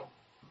burial.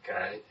 Okay.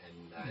 Right?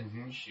 And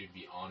that she would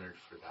be honored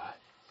for that.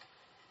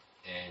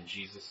 And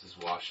Jesus'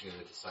 washing of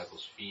the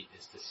disciples' feet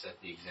is to set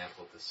the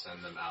example to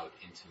send them out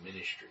into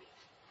ministry.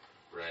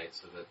 Right?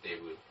 So that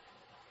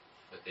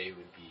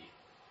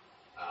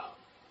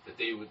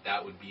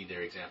that would be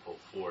their example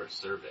for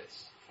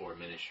service, for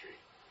ministry.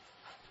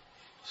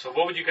 So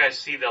what would you guys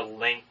see the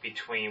link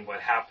between what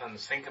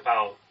happens? Think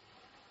about,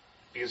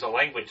 because the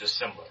language is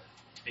similar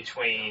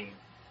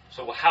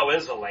so how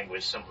is the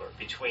language similar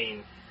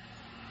between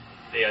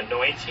the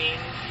anointing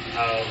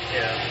of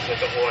him with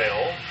the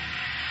oil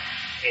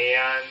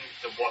and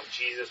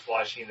Jesus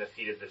washing the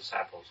feet of the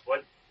disciples?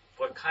 What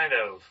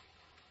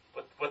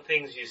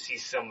things do you see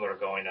similar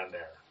going on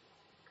there?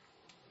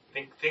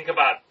 Think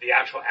about the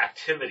actual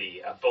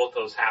activity of both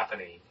those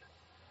happening.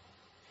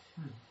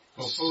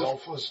 Well,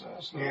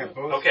 selflessness. Yeah,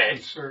 both okay.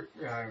 insert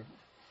a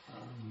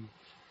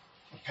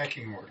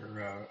pecking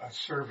order, a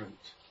servant.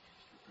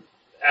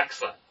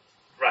 Excellent.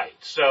 Right.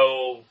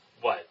 So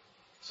what?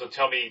 So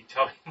tell me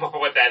more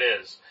what that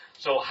is.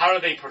 So how are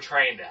they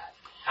portraying that?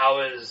 How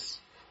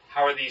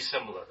are these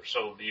similar?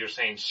 So you're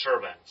saying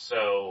servant.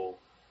 So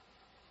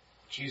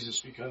Jesus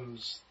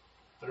becomes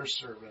their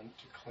servant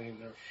to clean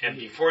their feet. And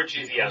before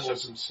Jesus, he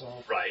humbles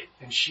himself. Right.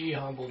 And she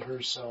humbled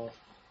herself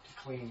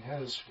to clean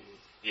his feet.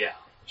 Yeah.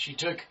 She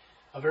took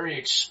a very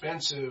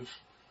expensive,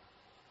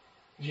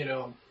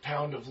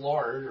 pound of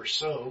lard or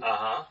soap.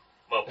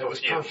 Well, that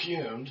was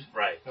perfumed.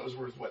 Right. That was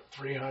worth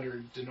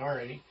 300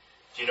 denarii.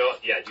 Do you know?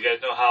 Yeah. Do you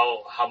guys know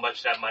how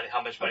much money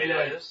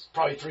that is?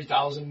 Probably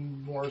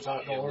 $3,000 more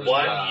dollars.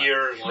 1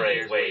 year's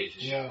wage.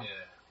 Yeah.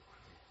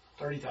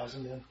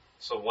 30,000 then.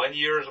 So 1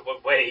 year's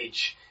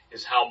wage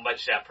is how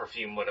much that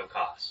perfume would have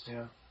cost.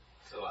 Yeah.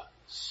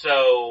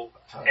 So,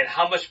 and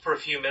how much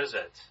perfume is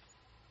it?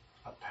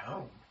 A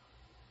pound.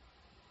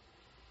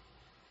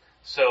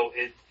 So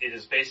it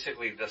is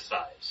basically this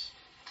size.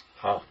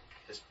 Huh.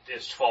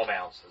 It's 12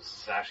 ounces.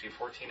 It's actually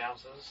 14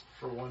 ounces.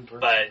 For one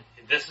person. But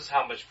this is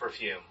how much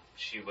perfume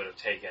she would have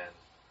taken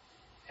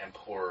and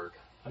poured.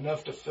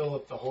 Enough to fill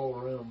up the whole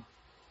room.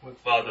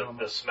 With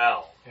the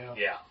smell.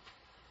 Yeah.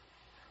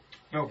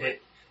 No,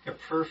 but the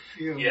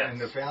perfume yes. and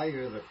the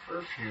value of the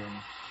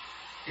perfume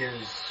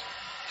is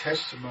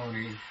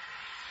testimony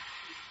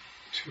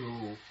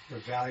to the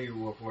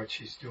value of what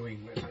she's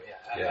doing with it.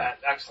 Yeah.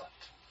 Excellent.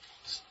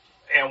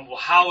 And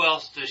how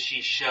else does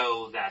she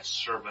show that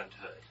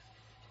servanthood?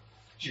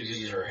 She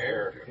uses her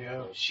hair.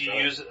 Yeah. She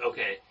uses,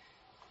 okay.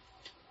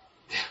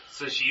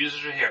 So she uses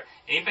her hair.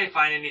 Anybody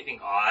find anything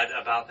odd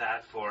about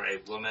that for a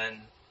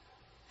woman,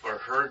 for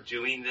her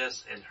doing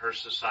this in her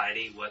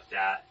society, what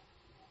that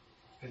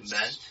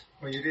meant?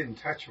 Well, you didn't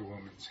touch a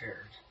woman's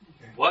hair.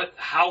 Okay.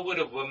 How would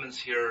a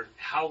woman's hair,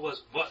 how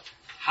was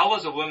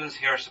a woman's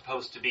hair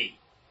supposed to be?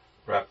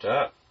 Wrapped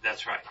up.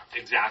 That's right.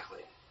 Exactly.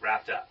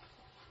 Wrapped up.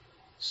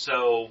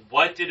 So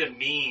what did it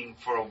mean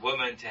for a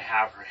woman to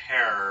have her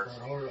hair?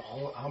 For her to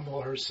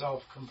humble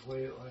herself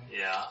completely.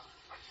 Yeah.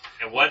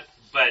 And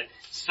but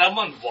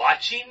someone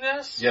watching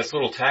this? Yeah, it's a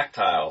little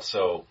tactile,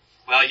 so.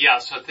 Well, yeah,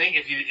 so think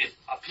if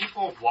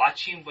people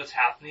watching what's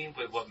happening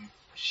with what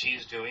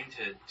she's doing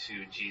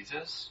to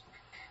Jesus,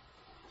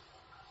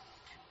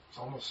 It's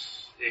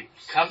almost, it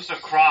comes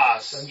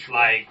across sensual.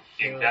 like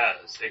it Yeah.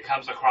 does. It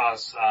comes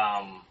across,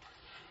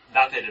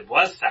 not that it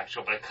was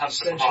sexual, but it comes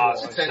Sensual.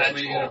 across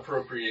Potentially sensual.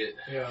 inappropriate.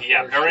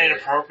 Yeah, For very sure.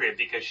 inappropriate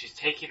because she's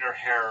taking her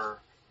hair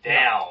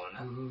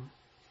down.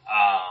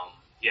 Mhm.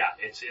 Yeah,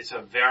 it's a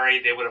very,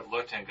 they would have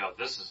looked and go,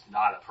 this is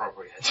not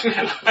appropriate.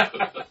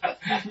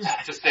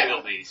 To say the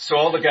least. So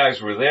all the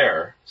guys were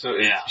there, so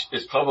Yeah.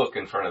 it's public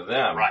in front of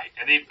them. Right.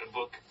 And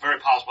very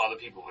possible other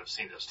people would have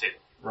seen this too.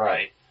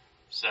 Right.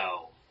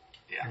 So,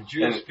 yeah. And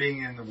Judas And-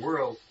 being in the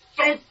world,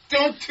 don't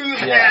do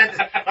that.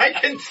 Yeah. I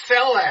can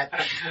sell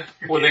that.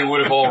 Well, they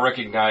would have all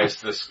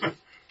recognized this,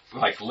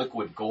 like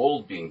liquid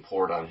gold being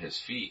poured on his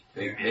feet.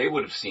 They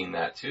would have seen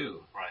that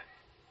too. Right.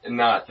 And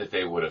not that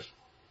they would have,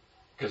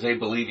 because they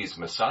believe he's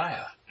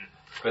Messiah.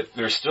 But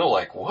they're still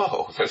like,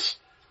 whoa,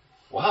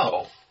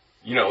 wow.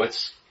 You know,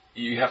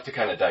 you have to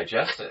kind of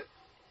digest it.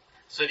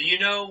 So do you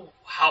know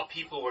how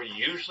people were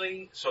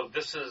usually, so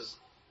this is,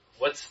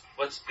 what's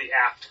the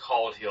act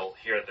called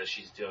here that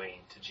she's doing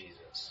to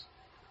Jesus?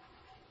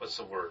 What's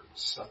the word?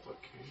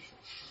 Supplication.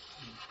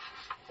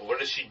 Well,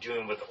 what is she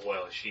doing with the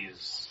oil?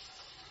 She's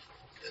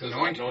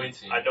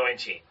Anointing.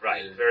 anointing,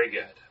 right? Yeah. Very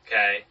good.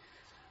 Okay.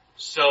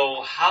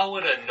 So how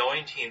would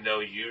anointing though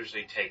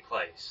usually take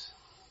place?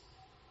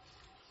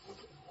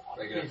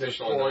 Like an Either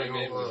official pouring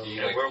anointment over- would be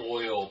Yeah, like we're-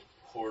 oil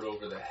poured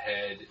over the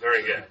head.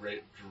 Very sort of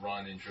good.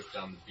 Run and drip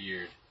down the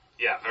beard.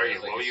 Yeah, very Yeah,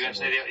 good. like What were a you going to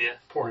say? symbol. Yeah.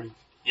 Pouring.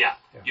 Yeah.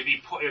 Yeah.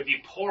 It'd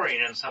be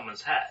pouring on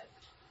someone's head.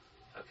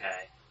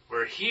 Okay.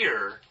 Where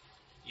here,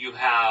 you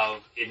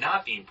have it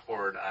not being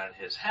poured on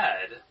his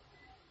head.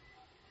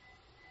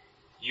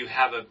 You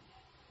have it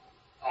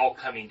all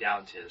coming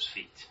down to his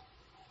feet.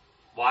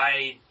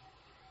 Why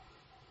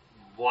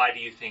do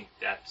you think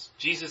that's,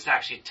 Jesus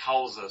actually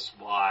tells us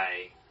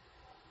why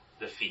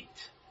the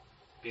feet.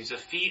 Because the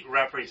feet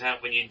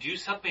represent, when you do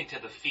something to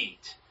the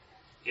feet,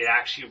 it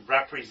actually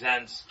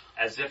represents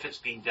as if it's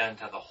being done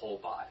to the whole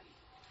body.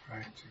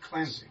 Right, it's a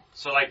cleansing.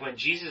 So like when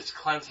Jesus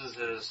cleanses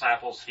the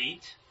disciples'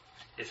 feet,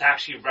 it's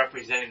actually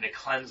representing the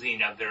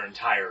cleansing of their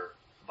entire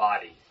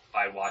body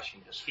by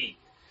washing his feet.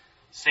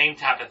 Same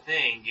type of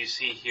thing you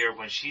see here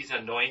when she's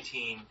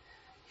anointing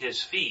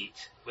his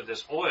feet with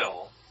this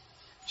oil.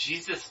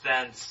 Jesus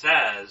then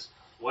says,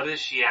 what is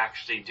she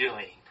actually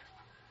doing?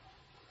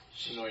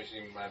 She's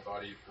anointing my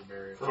body for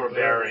burial. For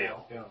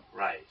burial. Yeah.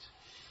 Right.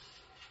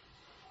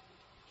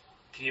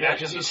 Can you Yeah, imagine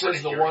because he this sort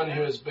says of the one hearing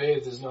who that? is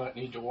bathed does not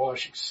need to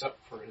wash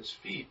except for his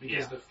feet,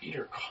 because Yeah. the feet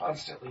are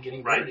constantly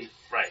getting Right, dirty.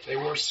 right. They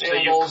wore So you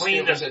sandals. clean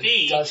it the was a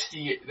feet.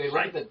 dusty. They live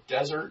Right. in the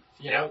desert.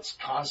 You Yeah. know, it's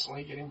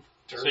constantly getting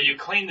dirty. So you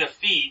clean the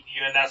feet,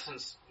 you in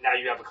essence, now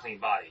you have a clean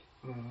body.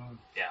 Mhm.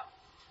 Yeah.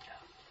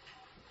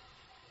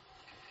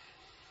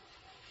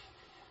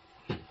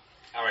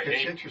 All right.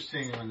 It's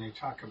interesting when they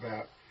talk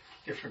about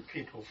different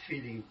people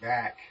feeding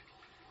back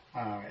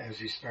as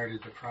he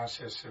started the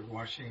process of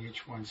washing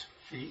each one's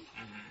feet.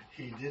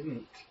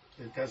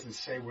 It doesn't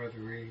say whether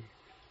he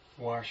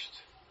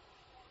washed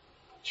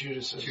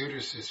Judas's.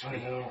 Judas's I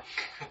feet. know.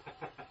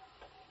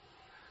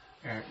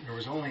 There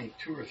was only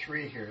 2 or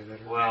 3 here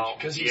that are Well, mentioned.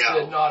 Because he Yeah.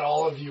 said not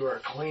all of you are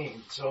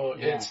clean. So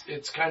Yeah.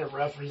 it's kind of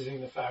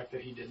referencing the fact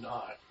that he did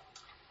not.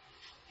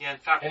 Yeah, in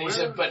fact, And he where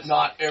said, but is-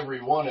 not every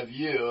one of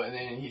you. And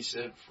then he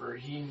said, for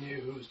he knew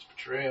who was to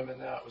betray him,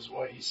 and that was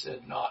why he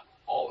said, not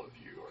all of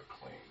you are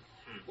clean.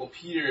 Well,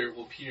 Peter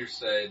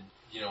said,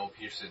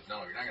 Peter said,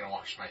 no, you're not going to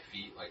wash my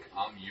feet. Like,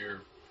 I'm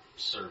your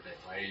servant.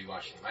 Why are you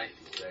washing my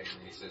feet? Right?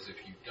 And he says,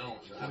 if you don't,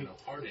 you'll have no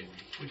part in me.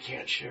 We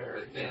can't share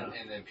it. But Yeah.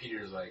 and then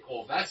Peter's like,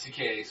 well, if that's the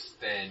case,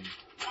 then,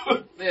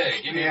 yeah,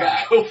 give me Yeah,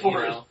 back. go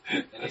for it.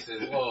 And he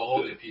says, well,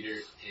 hold it, Peter.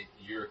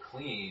 You're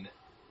clean.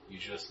 You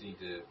just need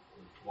to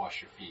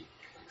wash your feet.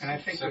 And I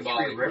think the 3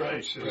 Symbolic,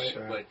 references,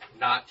 right, But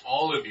not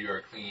all of you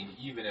are clean,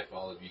 even if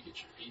all of you get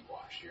your feet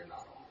washed. You're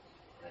not all.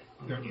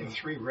 the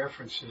 3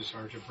 references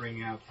are to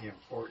bring out the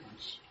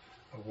importance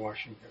of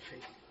washing the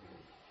feet.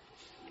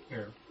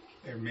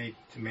 They're made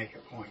to make a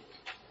point.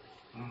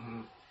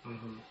 Mm-hmm.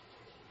 Mm-hmm.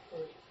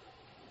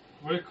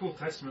 What a cool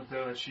testament,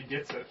 though, that she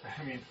gets it.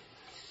 I mean,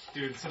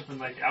 doing something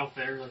like out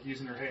there, like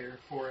using her hair,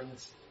 pouring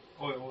this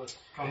oil that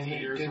And cost he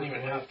years. didn't worth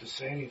even of have to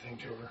say anything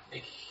to her.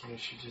 I mean,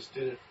 she just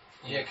did it.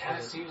 Yeah, it kind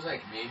of seems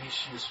like maybe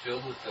she was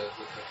filled with the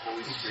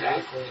Holy Spirit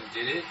Exactly. and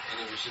did it,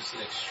 and it was just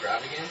an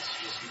extravagance,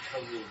 just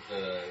because of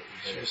the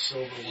She was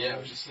silver. yeah, it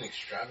was just an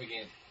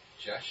extravagant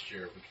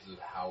gesture because of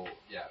how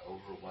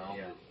overwhelmed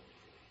and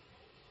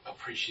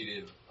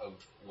appreciative of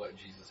what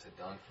Jesus had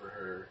done for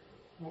her.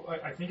 Well,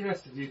 I think it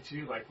has to do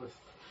too, like with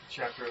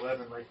chapter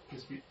 11, like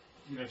because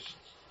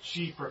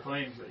she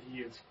proclaims that he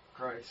is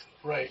Christ.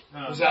 Right.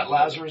 Was that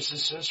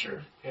Lazarus'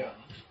 sister? Yeah.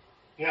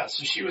 Yeah,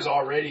 so she was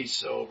already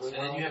sober. And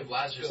then you have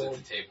Lazarus at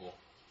the table,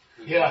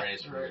 who Yeah.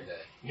 raised from the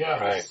dead. Yeah.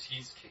 Right.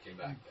 He's kicking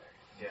back there.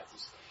 Yeah.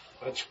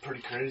 That's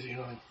pretty crazy,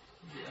 huh?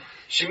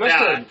 She must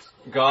have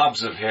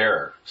gobs of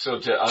hair, so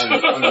to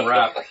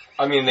unwrap,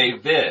 I mean they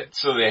did,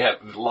 so they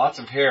have lots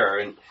of hair,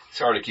 and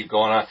sorry to keep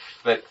going on,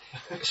 but,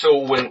 so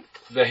when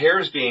the hair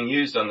is being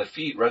used on the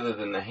feet rather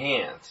than the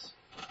hands,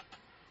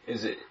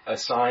 is it a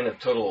sign of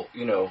total,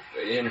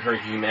 in her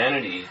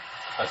humanity,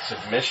 a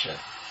submission?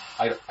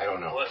 I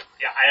don't know. Well,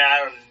 yeah, I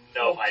don't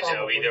know if I know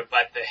Probably. either,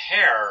 but the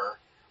hair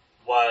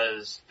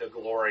was the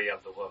glory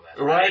of the woman.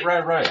 Right.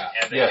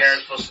 And the hair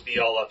is supposed to be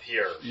all up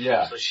here.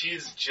 Yeah. So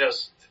she's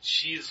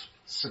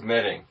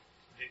Submitting.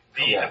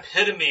 the Yeah.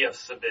 epitome of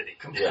submitting.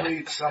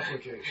 Complete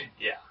supplication.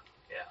 Yeah.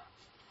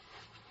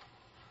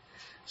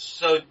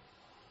 So,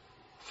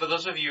 for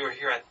those of you who are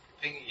here, I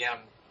think, again,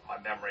 my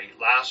memory,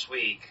 last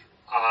week,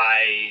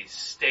 I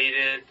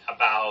stated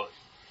about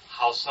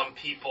how some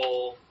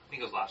people, I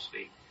think it was last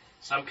week,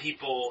 some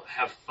people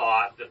have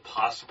thought that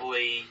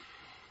possibly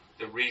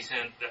the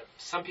reason that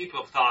some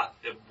people have thought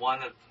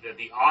that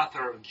the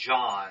author of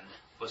John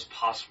was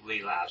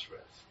possibly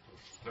Lazarus.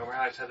 Remember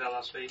how I said that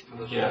last week? For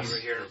those of you who were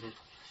here.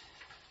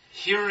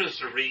 Here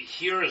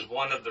is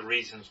one of the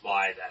reasons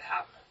why that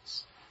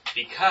happens.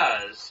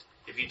 Because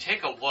if you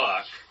take a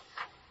look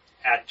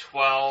at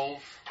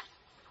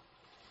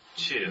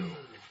 12:2,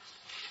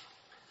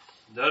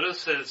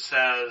 notice that it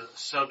says,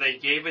 so they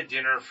gave a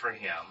dinner for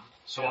him.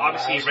 So And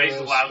obviously he raised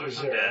Lazarus was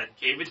from there. dead,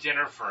 gave a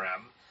dinner for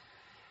him.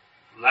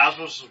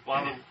 Lazarus was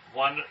one of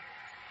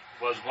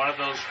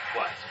those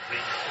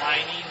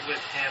reclining with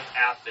him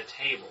at the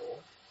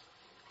table.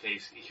 Okay,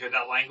 so you hear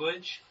that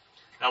language?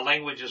 That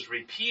language is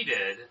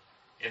repeated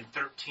in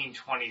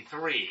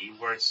 13:23,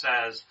 where it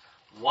says,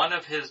 one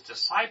of his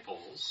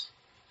disciples,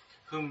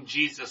 whom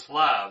Jesus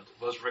loved,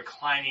 was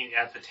reclining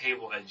at the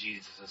table at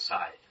Jesus'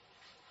 side.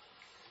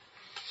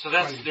 So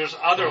there's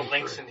other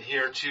links in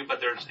here too,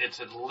 but it's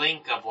a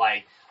link of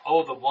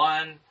the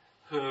one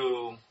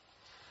who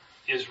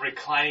is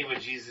reclining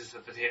with Jesus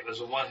at the table is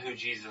the one who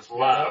Jesus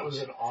loved. Yeah, that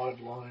was an odd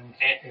line.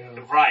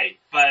 Right,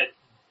 but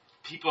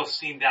people have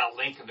seen that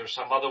link, and there's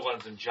some other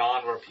ones in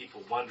John where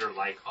people wonder,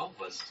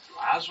 was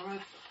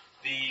Lazarus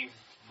the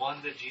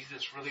one that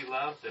Jesus really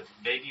loved, that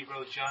maybe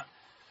wrote John?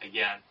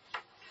 Again,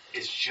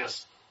 it's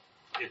just,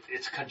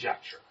 it's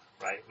conjecture,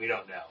 right? We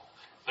don't know.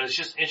 But it's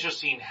just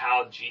interesting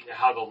how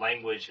the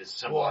language is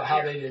similar. Well,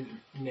 how here. they didn't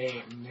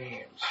name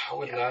names. How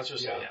would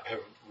Lazarus Yeah. have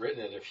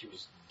written it if he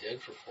was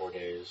dead for 4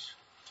 days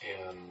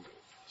and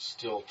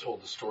still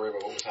told the story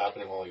about what was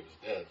happening while he was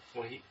dead?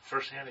 Well,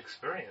 first-hand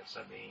experience.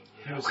 I mean,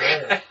 He was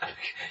there.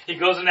 He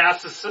goes and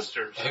asks his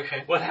sisters,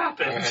 Okay. what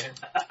happened?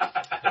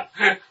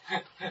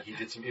 He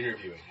did some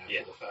interviewing after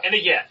Yeah. the fact. And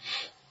again,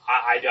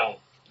 I don't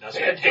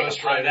necessarily They take had a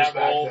part of that ghostwriters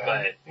back role,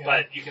 then,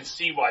 but you can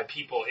see why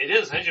people, it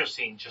is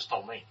interesting just the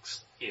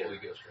links here Holy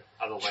Ghost,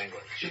 of the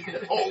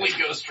language. Holy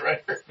Ghost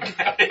Rider.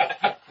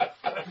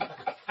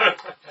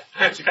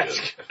 That's good.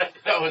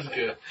 That was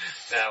good.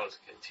 That was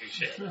good.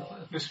 Touche.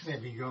 This may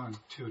be going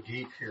too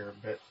deep here,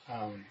 but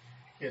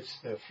it's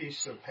the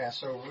Feast of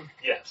Passover.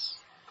 Yes.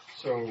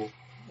 So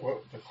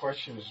the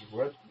question is,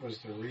 what was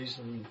the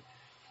reason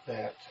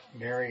that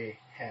Mary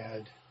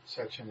had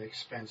such an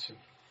expensive,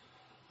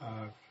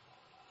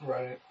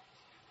 Right.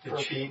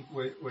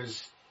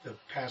 was the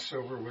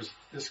Passover, was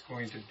this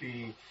going to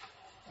be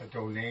a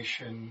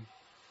donation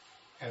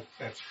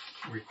that's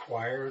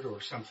required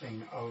or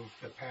something of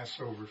the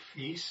Passover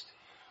feast?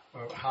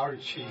 How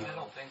did she, I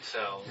don't think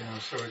so.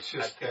 so it's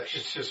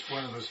just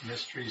one of those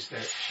mysteries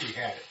that she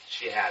had it.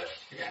 She had it.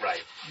 Yeah.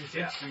 Right. It's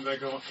interesting, I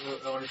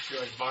wonder if she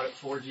bought it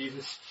for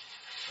Jesus.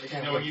 Yeah,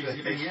 He but was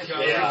the thing is,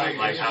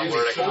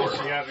 where'd it come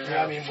from?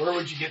 Yeah, I mean, where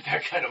would you get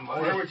that kind of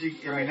money? where would you,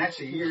 that's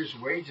a year's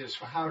wages.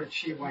 How did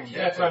she wind up?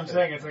 That's what I'm with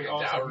saying. it? It's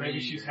also dowry maybe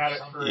she's or had it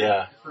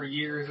something. for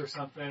years or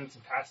something. It's a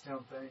passed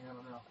down thing. I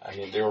don't know. I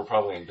mean, they were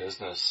probably in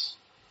business.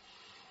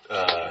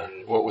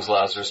 What was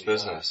Lazarus'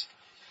 business?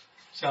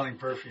 Selling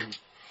perfume.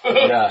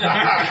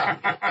 Yeah.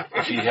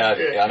 If he had,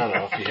 I don't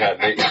know, if he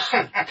had,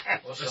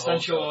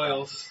 Essential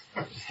oils.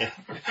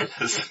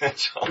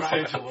 essential.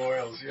 Essential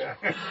oils, yeah.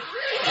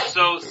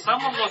 So can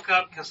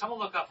someone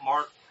look up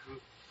Mark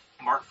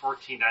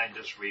 14:9,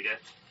 just read it.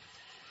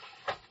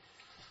 I'm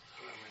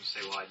going to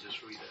say, I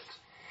just read it.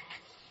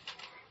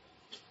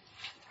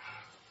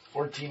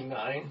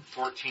 14:9.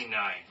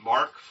 14:9.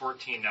 Mark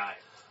 14:9.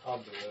 I'll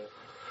do it.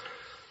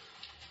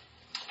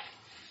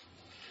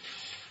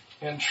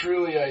 And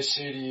truly I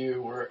say to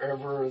you,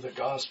 wherever the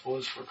gospel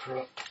is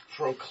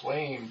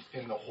proclaimed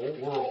in the whole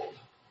world,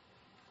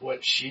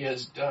 what she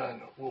has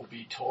done will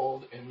be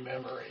told in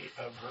memory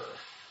of her.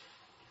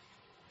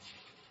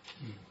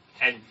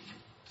 And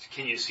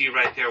can you see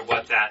right there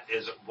what that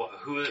is?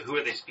 Who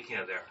are they speaking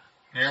of there?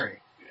 Mary.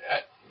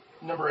 At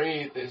number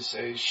 8, it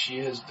says, she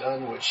has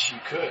done what she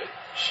could.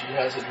 She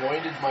has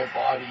anointed my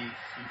body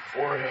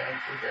beforehand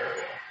for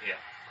burial. Yeah.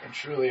 And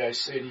truly I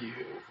say to you,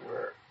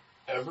 wherever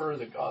wherever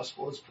the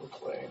gospel is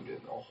proclaimed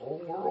in the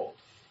whole world,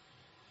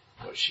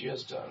 what she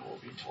has done will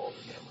be told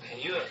in memory.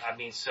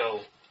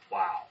 And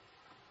wow.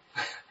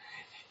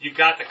 You've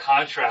got the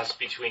contrast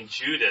between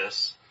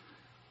Judas,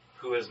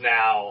 who is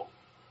now,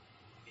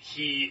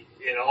 in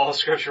all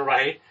scripture,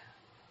 right?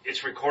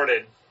 It's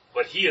recorded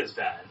what he has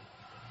done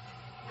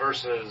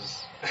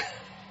versus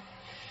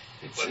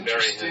It's what Mary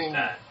has interesting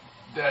done.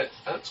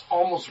 that's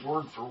almost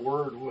word for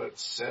word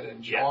what's said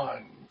in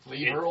John. Yeah.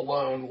 Leave her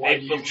alone. Why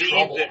do you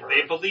trouble her?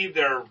 They believe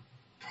they're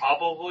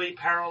probably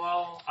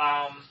parallel.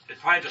 It's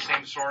probably the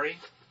same story.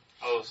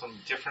 Some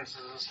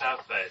differences and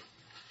stuff, but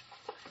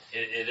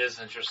it is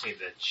interesting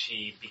that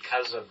she,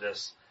 because of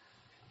this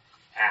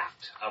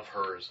act of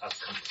hers, of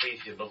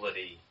complete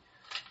humility,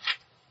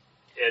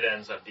 it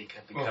ends up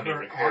becoming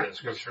recorded in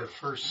scripture. It's the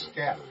first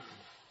step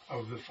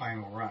of the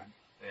final run.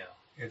 Yeah.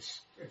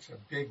 It's a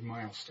big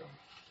milestone.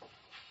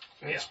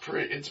 It's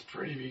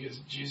pretty because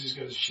Jesus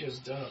goes, she has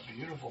done a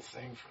beautiful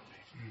thing for me.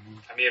 Mm-hmm.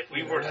 I mean, if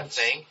we were to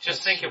think,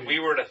 if we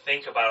were to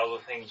think about all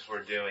the things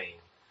we're doing,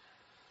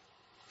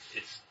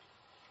 it's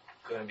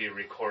going to be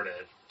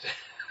recorded.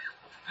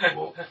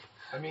 Well,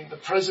 I mean, the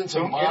presence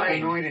of Don't get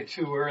mind. anointed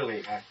too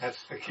early.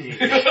 That's the key.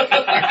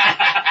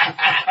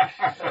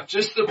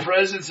 Just the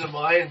presence of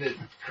mind that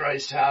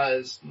Christ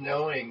has,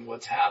 knowing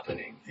what's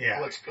happening,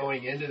 what's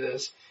going into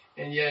this,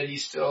 and yet he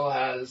still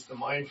has the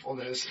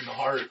mindfulness in the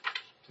heart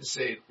to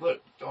say,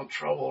 look, don't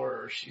trouble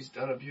her. She's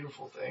done a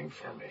beautiful thing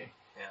for me.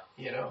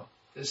 Yeah. You know,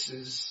 this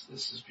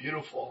is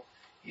beautiful.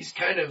 He's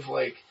kind of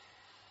like,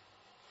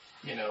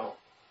 you know,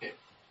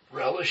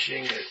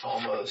 relishing it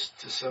almost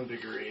to some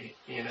degree,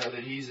 you know,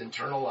 that he's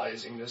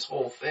internalizing this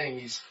whole thing.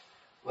 He's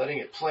letting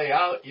it play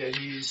out, yet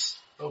he's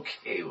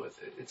okay with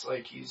it. It's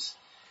like he's,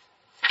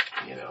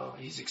 you know,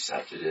 he's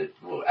accepted it.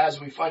 Well, as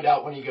we find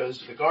out when he goes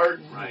to the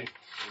garden, right.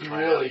 he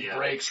really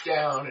breaks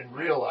down and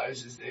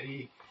realizes that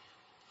he,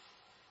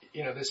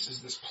 you know, this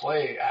is this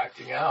play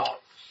acting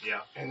out.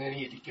 Yeah. And then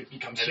he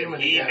becomes and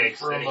human he again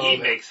for a moment.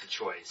 He makes a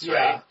choice, yeah.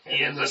 right? And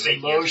he then ends up this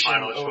making emotion his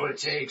final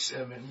overtakes choice.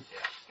 him,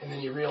 and then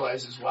he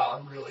realizes, wow,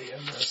 I'm really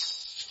in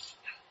this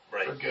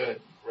for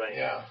good. Right.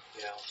 Yeah.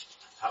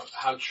 Yeah.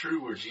 How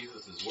true were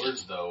Jesus'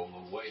 words, though,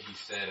 what he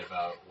said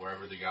about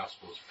wherever the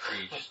gospel is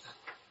preached,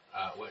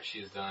 what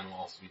she has done will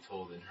also be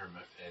told in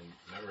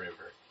memory of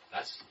her.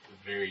 That's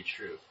very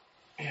true.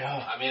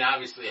 Yeah. I mean,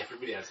 obviously,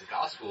 everybody has the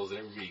gospels and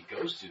everybody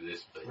goes through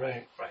this, but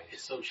right.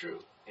 It's so true.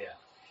 Yeah.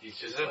 He's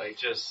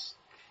just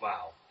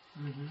wow.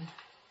 Mm-hmm.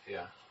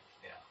 Yeah.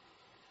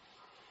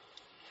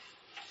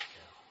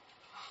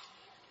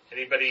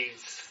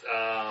 Anybody's,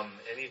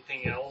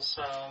 anything else?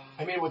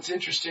 I mean, what's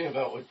interesting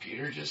about what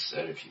Peter just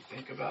said, if you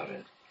think about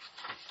it,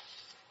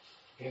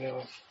 you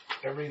know,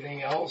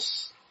 everything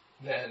else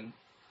then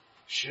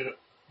should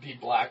be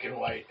black and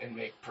white and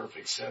make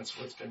perfect sense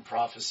what's been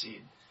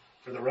prophesied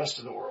for the rest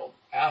of the world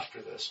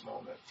after this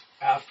moment,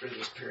 after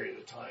this period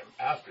of time,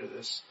 after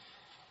this,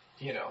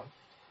 you know,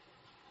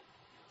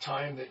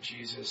 time that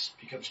Jesus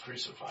becomes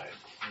crucified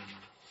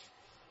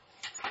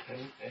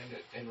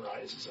and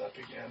rises up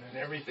again, and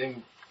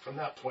everything from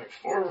that point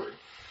forward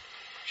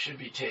should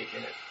be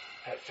taken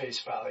at face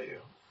value,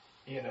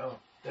 you know,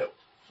 that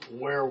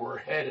where we're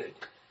headed.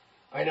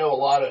 I know a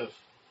lot of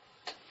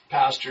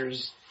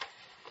pastors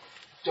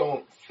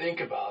don't think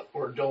about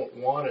or don't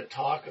want to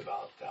talk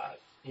about that,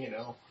 you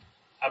know.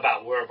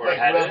 About where we're like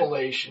headed?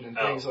 Revelation and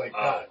things like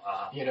that.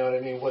 You know what I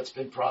mean? What's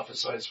been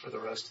prophesied for the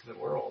rest of the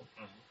world.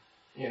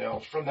 You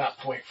know, from that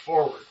point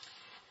forward.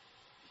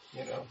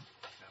 You know.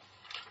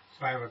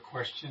 So I have a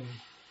question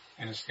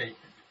and a statement.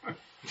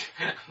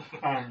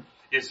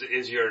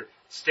 Is your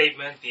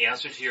statement the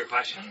answer to your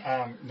question?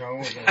 No,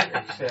 it's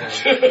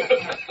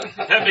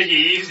that make it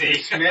easy.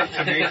 It's meant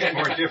to make it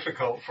more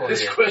difficult for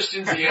this you. This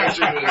question's the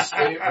answer to the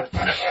statement.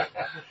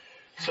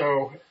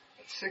 So,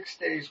 6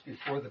 days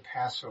before the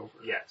Passover.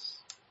 Yes.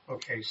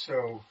 Okay,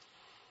 so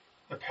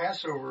the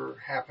Passover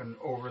happened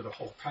over the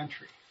whole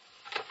country.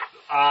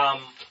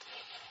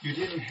 You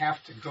didn't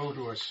have to go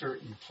to a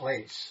certain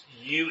place.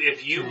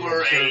 If you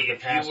were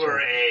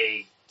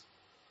a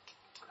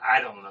I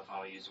don't know if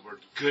I'll use the word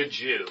good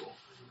Jew,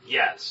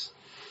 yes.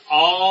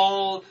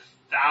 All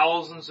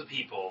thousands of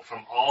people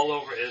from all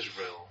over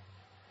Israel,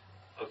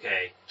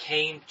 okay,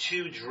 came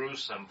to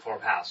Jerusalem for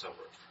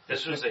Passover.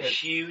 This was a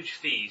huge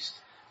feast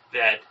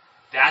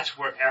that's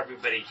where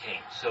everybody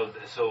came. So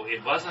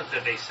it wasn't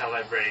that they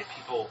celebrated,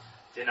 people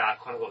did not,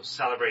 quote unquote,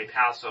 celebrate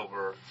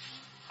Passover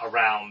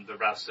around the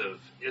rest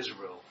of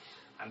Israel.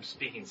 I'm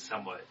speaking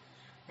somewhat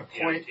The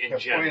point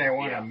I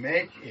want to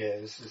make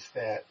is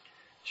that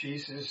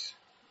Jesus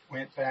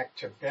went back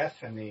to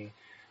Bethany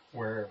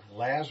where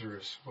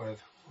Lazarus was,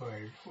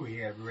 who he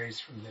had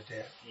raised from the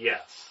dead.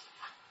 Yes.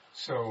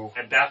 So.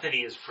 And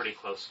Bethany is pretty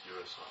close to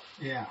Jerusalem.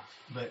 Yeah,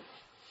 but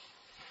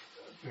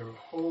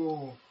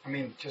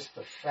just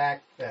the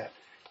fact that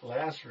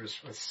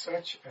Lazarus was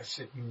such a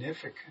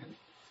significant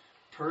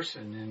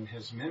person in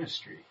his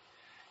ministry,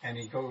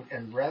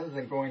 and rather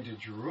than going to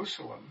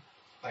Jerusalem,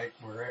 like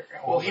where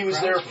all Well, the he was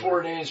there crowds 4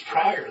 were. days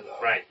prior, though.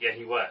 Right, yeah,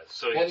 he was.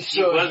 So And he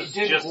so was he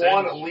didn't just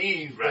want to in-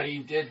 leave, but right. he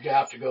did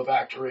have to go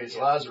back to raise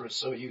Yeah. Lazarus,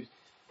 so he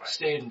Right.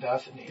 stayed in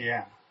Bethany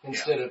Yeah.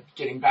 instead of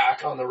getting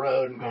back on the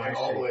road and Oh, going I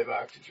all the see. way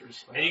back to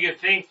Jerusalem. And you can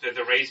think that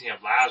the raising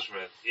of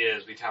Lazarus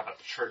is, we talk about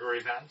the trigger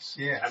events.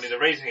 Yes. I mean, the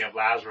raising of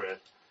Lazarus,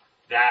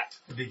 that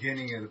The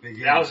beginning of the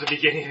beginning. was the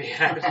beginning of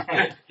the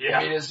end. Yeah.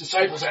 I mean, his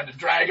disciples had to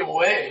drag him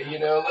away,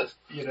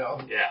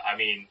 Yeah, I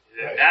mean,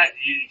 Right. that,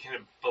 you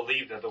can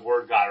believe that the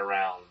word got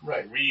around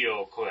Right.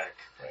 real quick.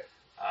 Right.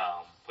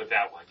 With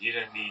that one. You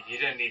didn't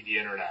need the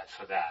internet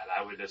for that.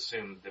 I would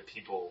assume that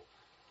people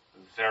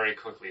very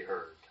quickly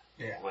heard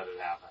Yeah. what had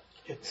happened.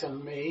 It's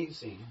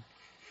amazing.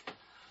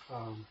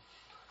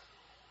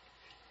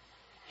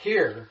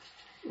 Here,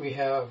 we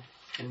have,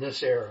 in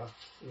this era,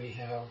 we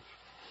have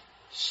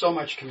so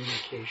much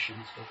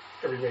communications with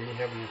everybody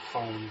having a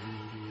phone and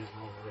meeting and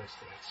all the rest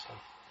of that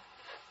stuff.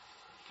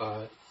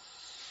 But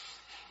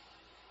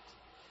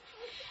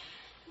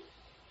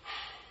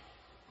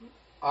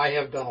I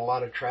have done a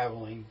lot of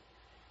traveling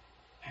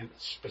and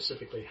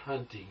specifically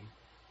hunting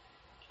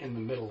in the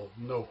middle of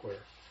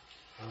nowhere.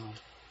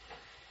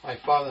 My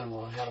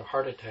father-in-law had a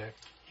heart attack,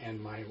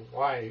 and my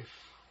wife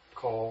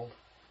called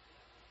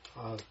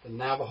the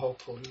Navajo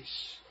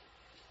police,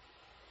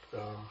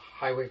 the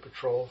highway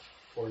patrol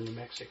for New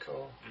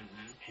Mexico,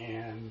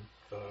 and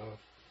the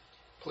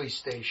police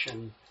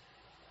station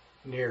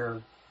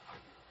near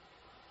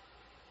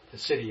the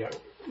city,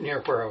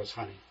 near where I was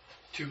hunting.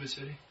 Tuba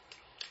City?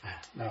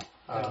 No,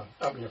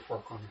 up near Four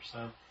Corners.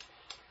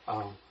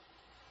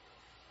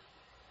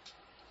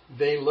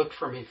 They looked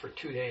for me for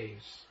 2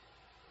 days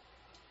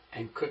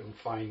and couldn't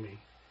find me.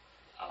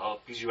 Oh,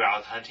 because you were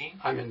out hunting?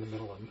 I'm in the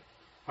middle of,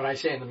 when I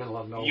say in the middle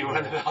of nowhere, You were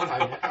in the middle of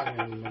nowhere. I'm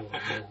in the middle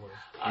of nowhere.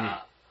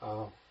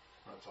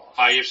 That's awesome.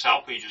 By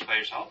yourself? Were you just by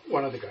yourself?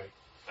 One of the guys.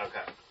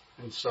 Okay.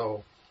 And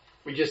so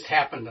we just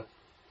happened to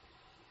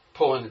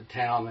pull into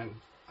town, and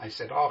I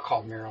said, oh, I'll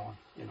call Marilyn.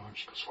 And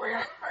she goes, where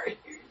are you?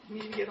 You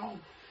need to get home.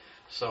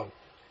 So,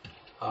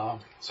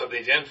 So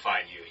they didn't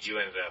find you. You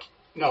ended up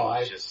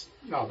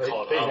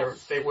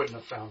they wouldn't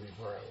have found me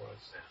where I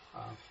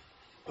was.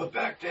 But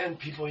back then,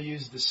 people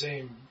used the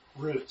same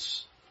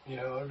routes.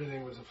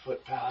 Everything was a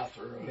footpath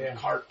or a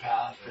cart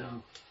path,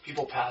 and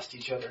people passed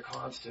each other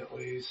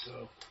constantly.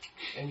 So,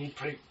 and you'd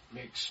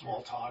make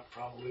small talk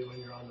probably when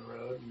you're on the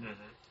road. And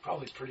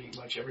probably pretty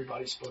much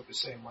everybody spoke the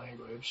same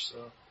language.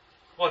 So,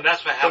 well, and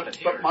that's what happened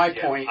here. But my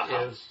point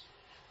is,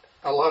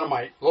 a lot of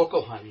my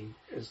local hunting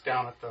is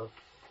down at the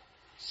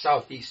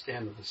southeast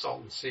end of the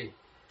Salton Sea,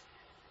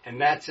 and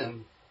that's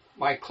in.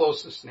 My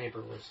closest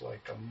neighbor was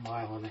like 1.5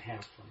 miles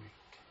from me.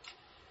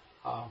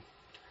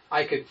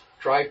 I could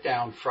drive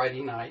down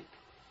Friday night,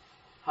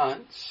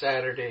 hunt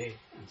Saturday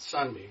and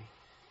Sunday,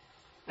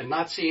 and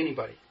not see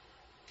anybody.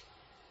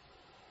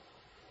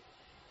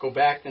 Go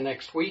back the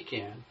next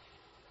weekend,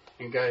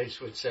 and guys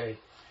would say,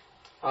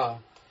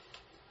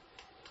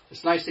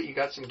 it's nice that you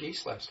got some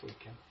geese last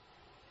weekend.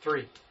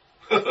 3.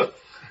 How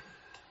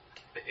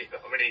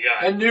many you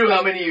got? and knew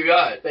how many you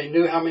got. They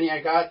knew how many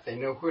I got. They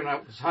knew when I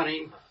was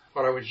hunting,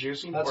 what I was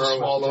using, That's where a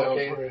small I was town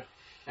located.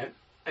 for you.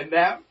 And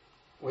that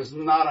was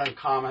not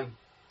uncommon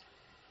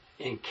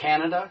in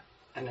Canada.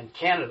 And in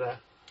Canada,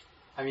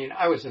 I mean,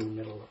 I was in the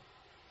middle of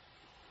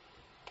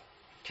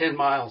 10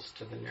 miles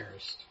to the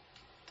nearest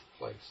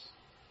place.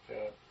 Yeah.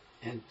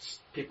 And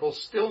people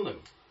still knew.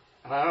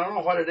 And I don't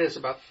know what it is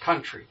about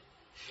country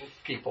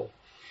people,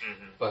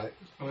 but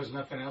Well, there's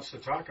nothing else to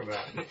talk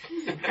about.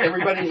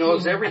 everybody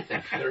knows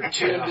everything. They're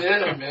tuned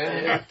in,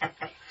 man.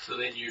 So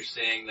then you're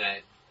saying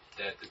that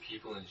the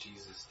people in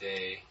Jesus'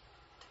 day,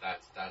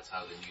 that's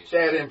how the news.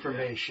 That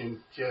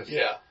information just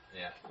Yeah.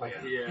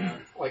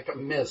 like a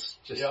mist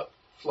just Yep.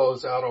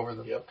 flows out over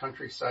the Yep.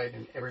 countryside,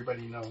 and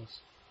everybody knows.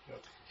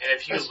 And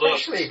if you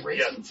Especially look,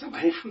 raising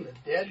somebody from the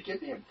dead,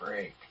 give me a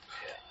break.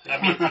 I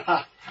mean,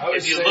 I would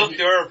if you say look,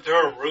 there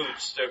are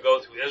routes that go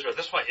through Israel.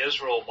 That's why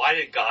Israel. Why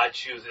did God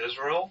choose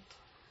Israel?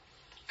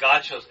 God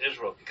chose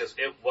Israel because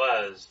it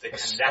was the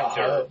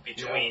connector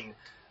between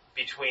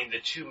the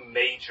two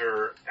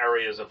major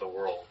areas of the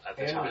world at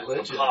the And time,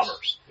 religions. of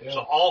commerce. Yeah. So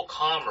all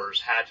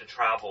commerce had to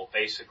travel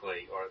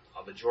basically, or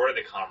a majority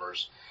of the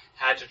commerce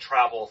had to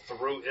travel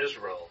through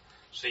Israel.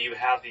 So you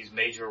have these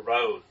major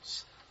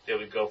roads that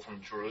would go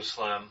from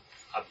Jerusalem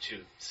up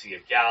to Sea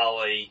of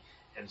Galilee,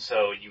 and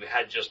so you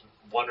had just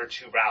 1 or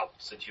 2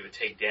 routes that you would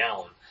take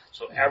down.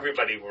 So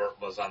everybody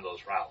was on those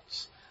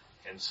routes,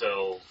 and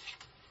so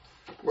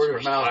Word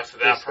of mouth. to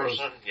that just goes-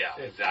 person, yeah,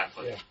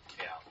 exactly, yeah.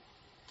 yeah.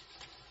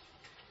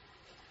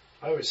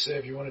 I always say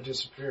if you want to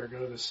disappear, go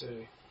to the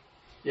city.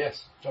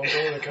 Yes. Don't go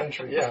to the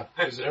country. Yeah.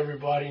 Because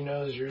everybody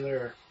knows you're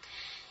there.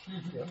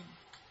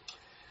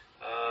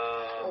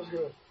 That's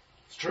good.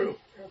 It's true.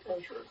 Yeah,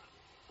 that's true.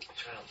 I'm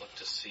trying to look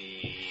to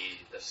see.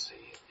 Let's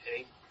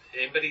see.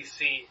 Anybody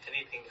see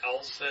anything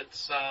else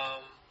that's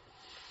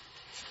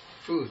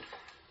Food.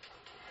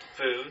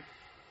 food?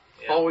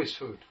 Yeah. Always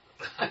food.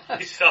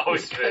 It's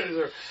always These guys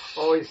food.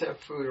 always have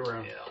food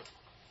around. Yeah.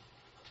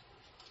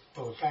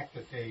 Well, the fact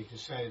that they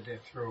decided to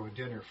throw a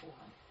dinner for him.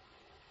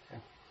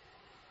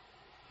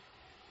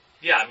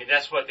 Yeah, I mean,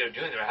 that's what they're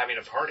doing. They're having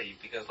a party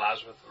because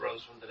Lazarus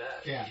rose from the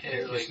dead. Yeah, And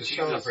it was like to Jesus,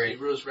 celebrate. he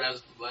rose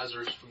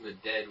Lazarus from the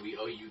dead. We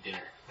owe you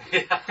dinner.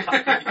 And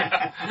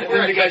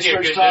then the guy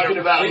starts talking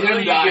about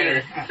him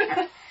dying.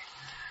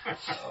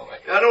 Oh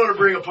my I don't want to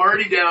bring a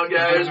party down,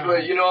 guys,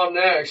 but you know I'm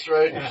next,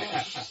 right?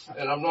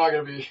 And I'm not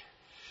going to be,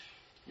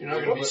 you're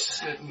not going to be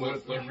sitting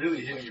with What me.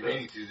 really hit me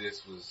reading through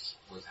this was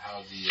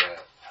how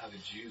the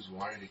Jews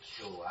wanted to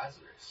kill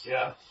Lazarus.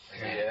 Yeah.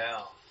 Again.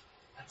 Yeah.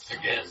 That's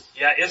again.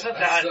 Yeah, isn't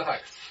that,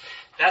 sucks.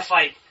 that's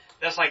like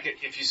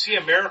if you see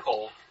a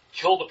miracle,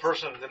 kill the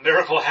person the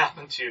miracle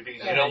happened to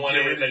because you don't want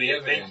get rid of anybody the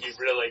to think evidence.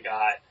 you really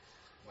got,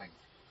 Wow.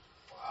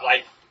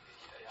 like,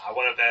 I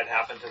wonder if that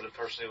happened to the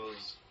person who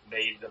was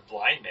made the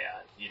blind man.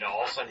 You know,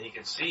 all of a sudden he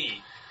could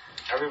see.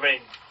 Everybody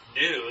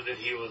knew that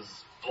he was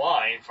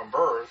blind from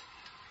birth.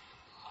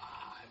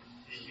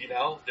 You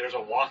know, there's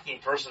a walking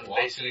person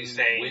basically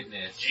saying,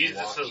 witness,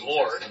 Jesus is walking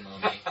Lord.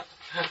 testimony.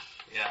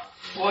 Yeah.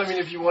 Well, I mean,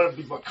 if you want to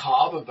be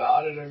macabre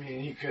about it, I mean,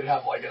 he could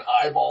have like an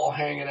eyeball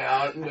hanging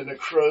out and a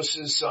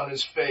necrosis on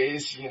his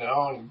face, you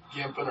know, and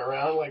gimping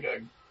around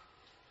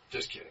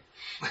just kidding,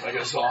 like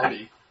a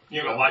zombie.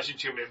 You've been watching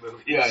too many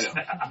movies. Yeah, I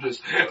know. I'm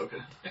just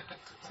joking.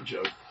 It's a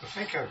joke. But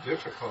think how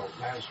difficult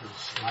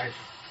Lazarus' life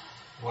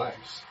was.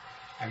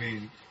 I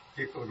mean,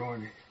 people are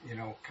going, you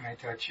know, can I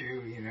touch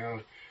you? You know,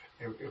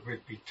 it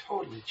would be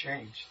totally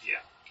changed.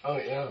 Oh,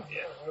 yeah.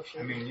 Yeah. I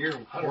Absolutely. mean, you're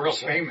 100%. world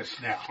famous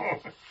now.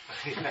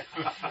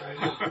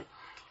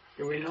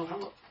 Do we know how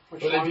much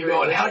But they'd be longer?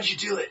 going, how'd you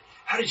do it?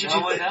 How did you No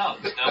do one it? knows.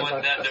 No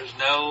one knows. There's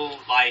no,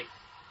 like,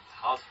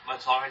 how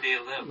much longer do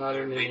you live? Not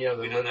in any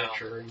other we don't know.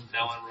 literature.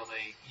 No one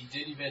really. He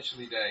did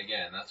eventually die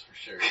again, that's for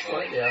sure.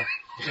 But, But yeah.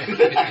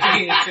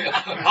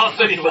 All of a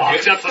sudden he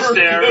walks up the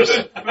stairs.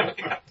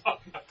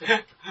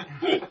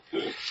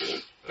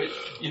 But,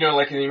 you know,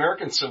 like in the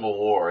American Civil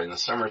War in the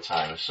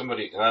summertime, if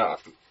somebody, I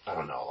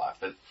don't know a lot,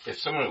 but if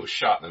someone was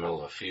shot in the middle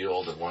of a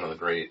field of one of the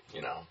great,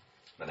 you know,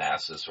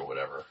 Manassas or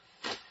whatever,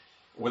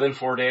 within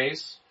 4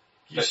 days,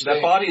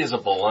 that body is a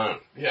balloon.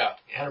 Yeah,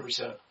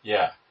 100%.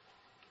 Yeah.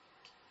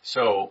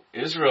 So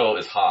Israel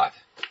is hot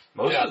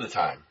most Yeah. of the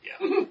time.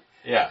 Yeah.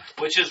 Yeah.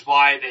 Which is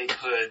why they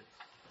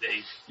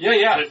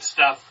Yeah. put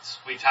stuff,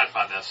 we talked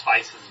about that,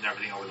 spices and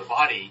everything over the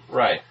body,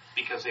 Right.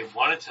 because they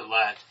wanted to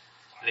let,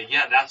 and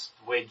again, that's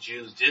the way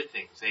Jews did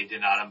things. They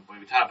did not,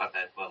 we talked about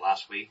that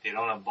last week, they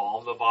don't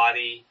embalm the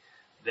body,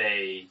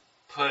 they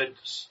put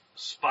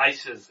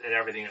spices and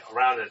everything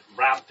around it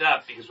wrapped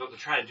up, because what they're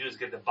trying to do is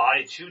get the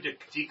body to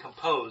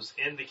decompose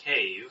in the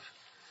cave,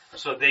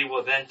 so they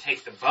will then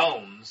take the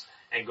bones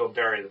and go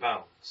bury the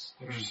bones.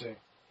 Interesting.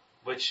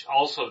 Which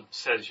also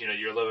says, you know,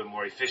 you're a little bit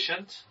more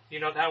efficient, you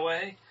know, that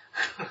way.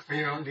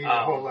 You don't need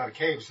a whole lot of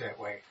caves that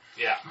way.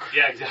 Yeah,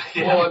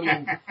 exactly. Well,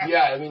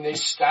 I mean, they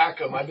stack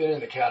them. I've been in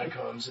the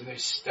catacombs, and they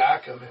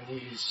stack them in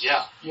these,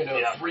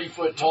 3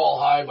 foot tall,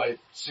 high by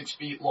 6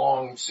 feet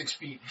long, 6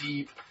 feet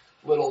deep,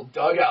 little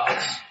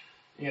dugouts.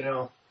 You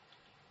know,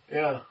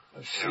 yeah,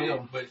 I've seen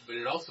them. But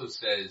it also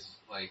says,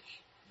 like,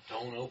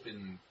 don't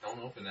open that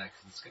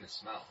because it's going to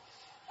smell.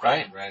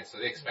 Right. Right. So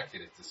they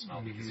expected it to smell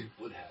because it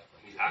would have.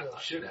 Like, Exactly.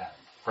 it should have.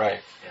 Right.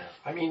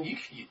 I mean,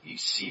 you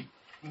see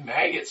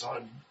maggots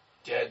on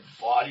dead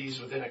bodies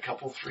within a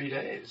couple, 3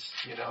 days.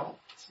 You know,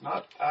 it's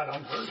not that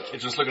unheard of. You're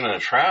just looking at the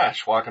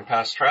trash, walking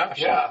past trash.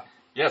 Yeah,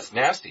 Yeah, it's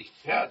nasty.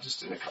 yeah,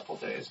 just in a couple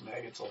days,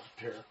 maggots will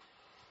appear.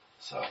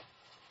 So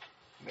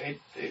they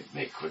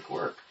make quick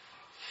work.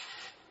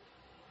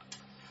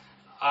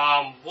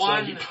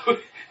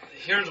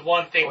 Here's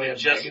one thing Oh, yeah, that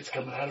just, maggots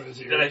coming out of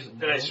his ears.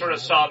 that I sort of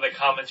saw in the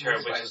commentary,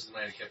 which is, Spices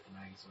might have kept the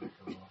maggots away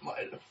from them.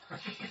 Might have.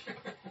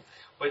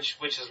 which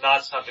is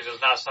not something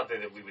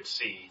that we would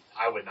see.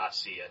 I would not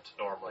see it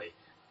normally.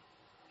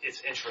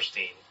 It's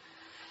interesting.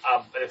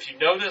 But if you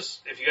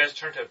notice, if you guys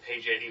turn to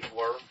page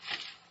 84,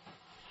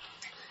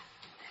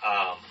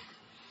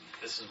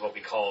 this is what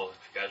we call, if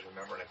you guys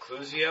remember, an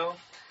inclusio.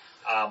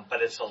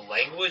 But it's a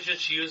language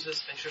that's used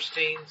that's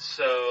interesting.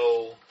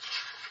 So,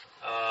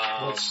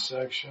 What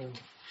section?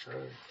 Sure.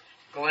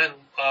 Glenn,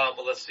 well,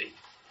 let's see.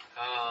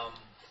 Let me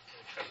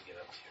try to get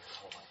up here.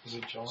 Hold on. Is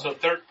it John? So,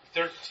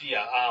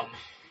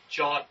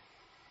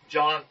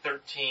 John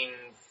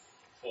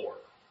 13:4.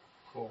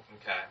 Cool.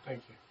 Okay.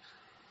 Thank you.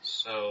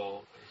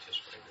 So, let me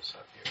just bring this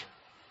up here.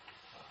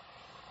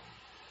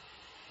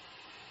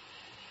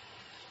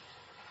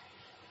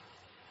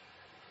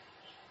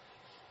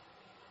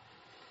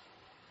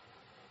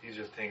 These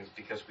are things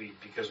because we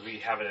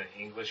have it in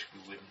English,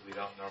 we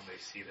don't normally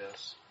see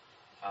this.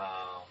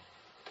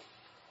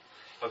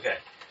 Okay,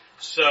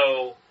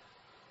 so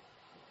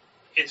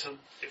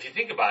if you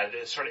think about it,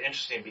 it's sort of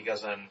interesting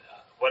because then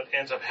what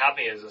ends up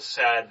happening is it's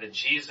said that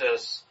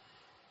Jesus.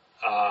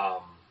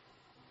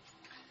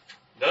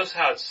 Notice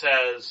how it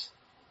says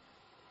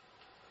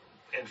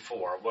in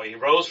 4. Well, he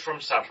rose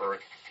from supper,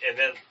 and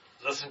then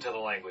listen to the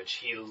language.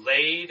 He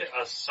laid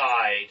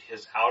aside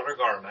his outer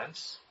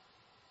garments.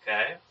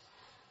 Okay.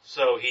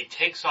 So he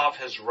takes off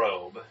his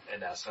robe,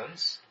 in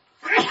essence,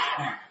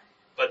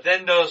 But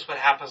then notice what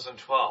happens in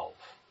 12.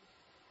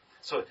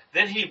 So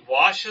then he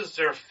washes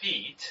their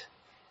feet,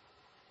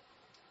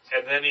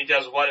 and then he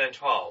does what in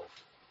 12?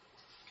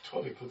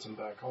 12, he puts them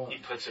back on. He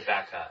puts it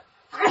back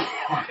on.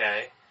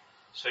 Okay?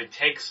 So he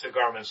takes the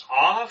garments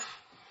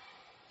off,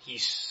 he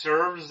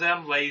serves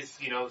them,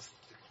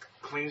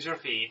 cleans their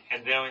feet,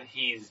 and then when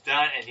he's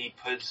done, and he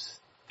puts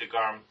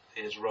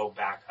his robe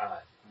back on.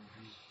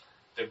 Mm-hmm.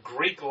 The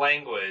Greek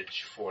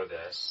language for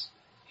this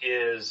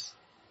is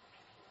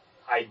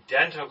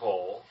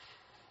identical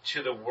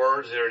to the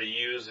words that are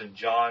used in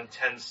John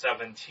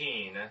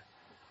 10:17,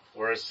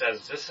 where it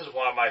says, "This is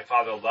why my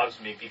Father loves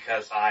me,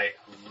 because I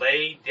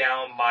lay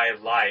down my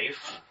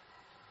life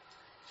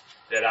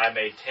that I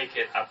may take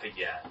it up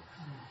again."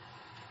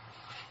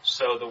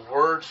 So the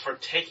word for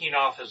taking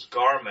off his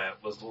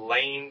garment was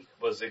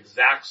the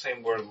exact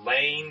same word,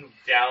 laying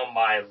down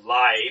my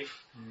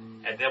life.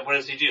 And then what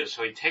does he do?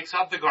 So he takes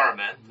off the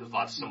garment. There's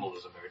lots of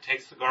symbolism here. He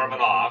takes the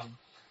garment off.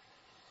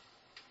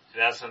 In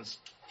essence,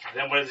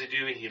 then what does he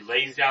do? He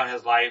lays down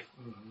his life,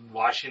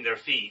 washing their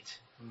feet.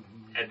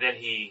 And then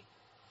he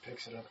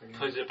picks it up again.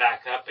 Puts it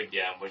back up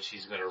again, which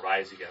he's going to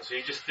rise again. So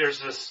there's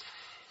this,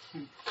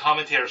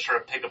 commentators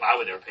sort of I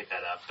would never pick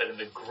that up. But in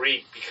the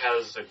Greek,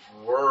 because the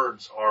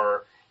words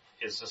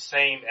is the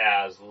same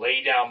as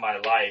lay down my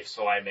life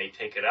so I may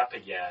take it up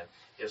again.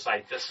 It's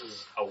like this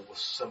is a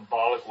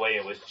symbolic way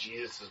in which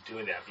Jesus is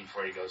doing that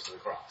before he goes to the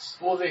cross.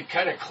 Well, they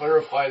kind of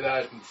clarify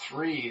that in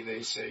 3.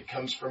 They say it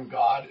comes from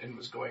God and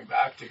was going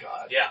back to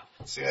God. Yeah.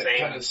 So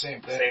kind of the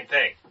same thing. Same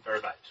thing. Very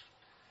much.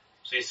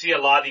 So you see a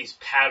lot of these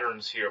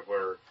patterns here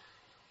where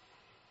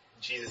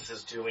Jesus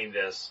is doing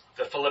this.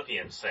 The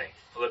Philippians thing.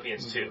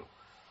 Philippians 2.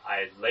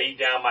 I laid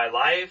down my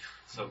life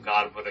so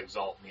God would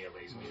exalt me and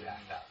raise me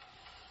back up.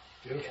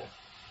 Beautiful.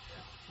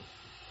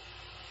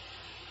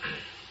 Yeah.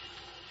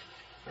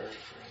 Very,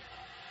 very.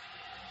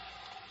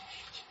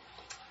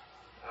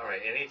 All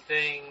right.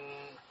 Anything?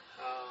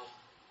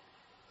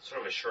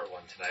 Sort of a short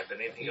one tonight, but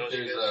anything else?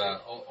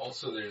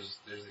 There's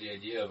there's the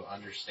idea of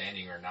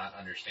understanding or not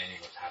understanding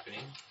what's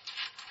happening.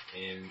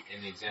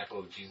 In the example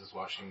of Jesus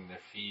washing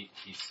their feet,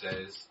 he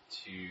says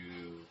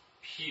to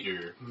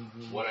Peter,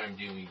 "What I'm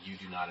doing, you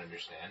do not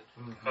understand."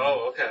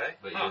 Oh, okay.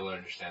 But you'll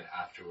understand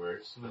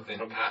afterwards. But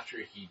then after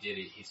he did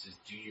it, he says,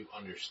 "Do you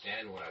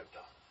understand what I've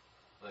done?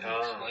 Let me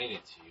explain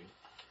it to you."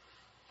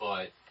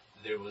 But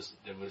there was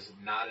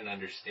not an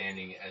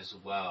understanding as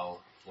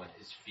well when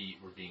his feet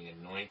were being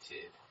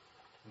anointed,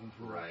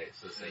 right?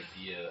 So this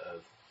idea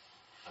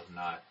of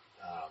not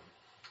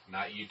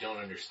you don't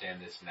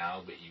understand this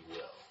now, but you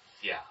will.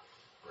 Yeah.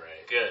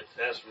 Right. Good.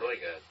 That's really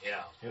good.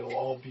 Yeah. It'll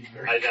all be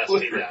very I didn't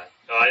see that.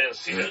 No, I didn't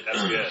see that.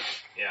 That's good.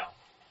 Yeah.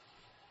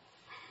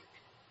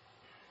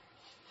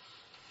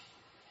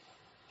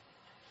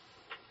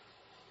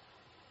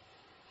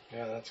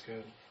 Yeah, that's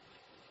good.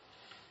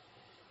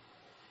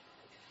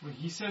 When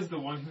he says the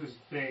one who is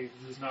bathed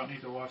does not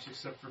need to wash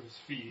except for his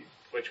feet.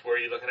 Which were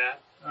you looking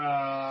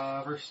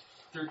at? Verse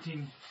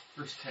 13,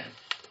 verse 10.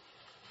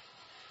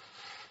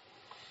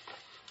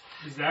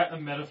 Is that a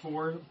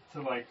metaphor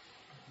to like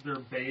they're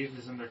bathed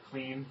as in they're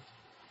clean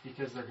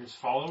because they're his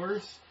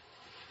followers?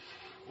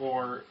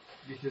 Or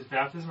because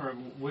baptism? Or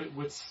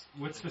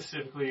what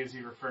specifically is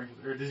he referring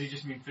to? Or does he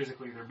just mean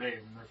physically they're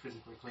bathed and they're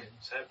physically clean?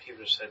 Is that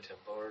Peter said to him,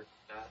 Lord,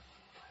 not?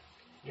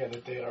 Yeah,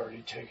 that they had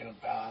already taken a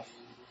bath.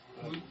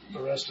 The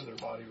rest of their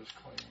body was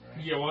clean,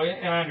 right? Yeah, well,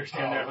 and I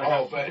understand that.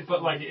 Like,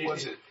 but like,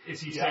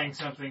 is he saying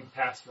something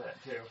past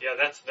that too? Yeah,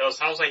 it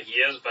sounds like he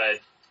is, but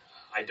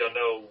I don't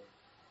know.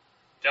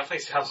 Definitely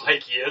sounds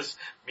like he is,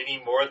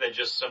 meaning more than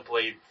just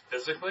simply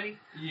physically.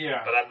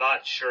 Yeah. But I'm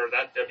not sure.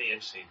 That'd be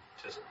interesting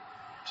to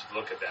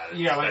look at that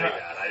and study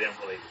that. I didn't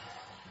really.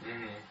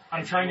 Mm-hmm.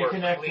 I'm trying to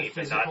connect the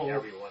physical. Not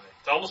everyone.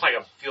 It's almost like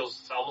it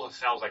almost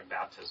sounds like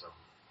baptism.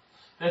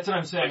 That's what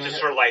I'm saying. Which is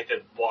sort of like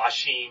the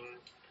washing,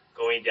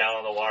 going down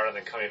on the water and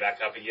then coming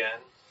back up again.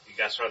 You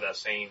got sort of that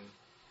same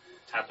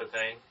type of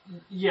thing.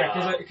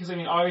 Yeah, because I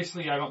mean,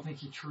 obviously, I don't think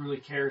he truly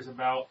cares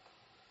about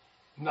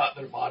not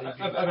their body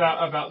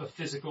about the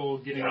physical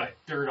getting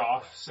dirt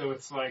off. So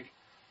it's like,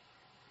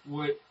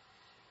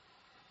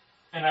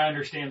 and I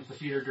understand the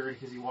feet are dirty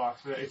because he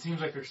walks, but it seems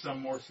like there's some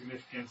more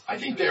significance. I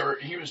think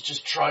he was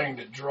just trying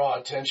to draw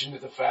attention to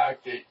the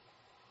fact that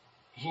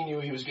he knew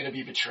he was going to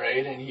be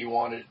betrayed, and he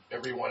wanted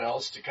everyone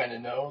else to kind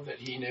of know that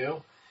he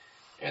knew,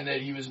 and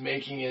that he was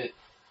making it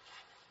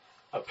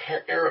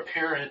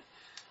apparent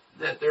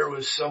that there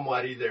was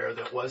somebody there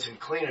that wasn't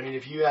clean. I mean,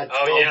 if you had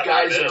 12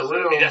 guys in a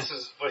room... I mean, this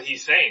is what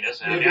he's saying,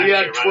 isn't it? If you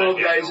had 12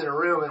 guys in a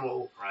room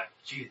and,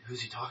 gee,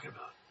 who's he talking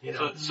about? You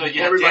know, so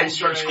yeah, everybody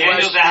starts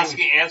Daniel's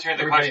answering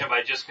the question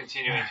by just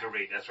continuing to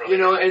read. That's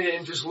really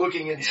and just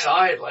looking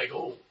inside, like,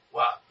 oh,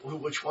 wow,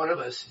 which one of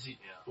us is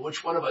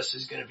which one of us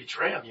is going to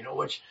betray him? You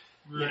know,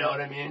 you know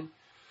what I mean?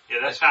 Yeah,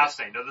 that's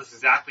fascinating. No, that's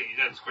exactly,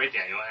 it's great,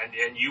 Daniel.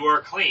 And you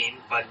are clean,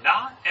 but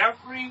not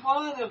every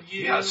one of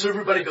you. Yeah, so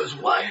everybody goes,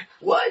 what?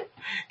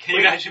 Can you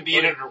imagine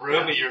being in a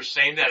room and you're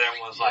saying that and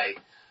everyone's like,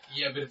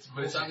 Yeah,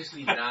 but it's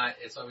obviously not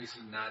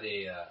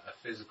a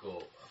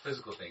physical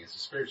thing. It's a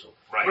spiritual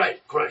thing.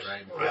 Right. Correct.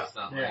 Right? Because Yeah. it's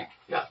not Yeah.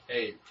 like,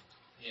 hey,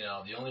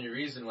 the only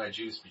reason why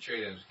Judas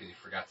betrayed him is because he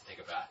forgot to take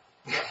a bath.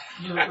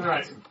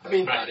 Right. I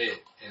mean, That's not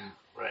it. And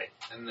Right.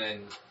 and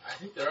then I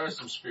think there are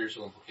some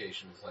spiritual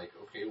implications. Like,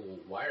 okay, well,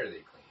 why are they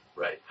clean?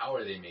 right. How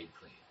are they made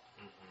clean?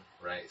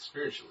 Mm-hmm. Right?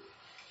 Spiritually,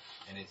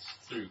 and it's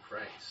through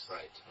Christ.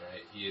 Right.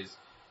 Right?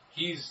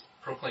 He's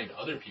proclaimed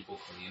other people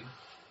clean.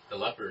 The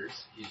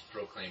lepers, he's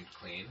proclaimed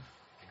clean.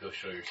 To go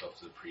show yourself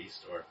to the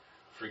priest, or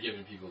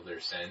forgiven people of their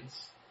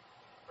sins.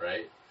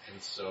 Right?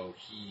 And so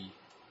he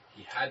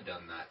had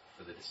done that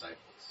for the disciples.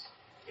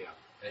 Yeah.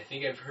 And I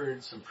think I've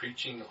heard some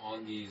preaching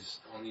on these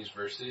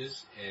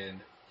verses, and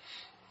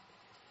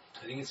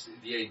I think it's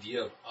the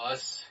idea of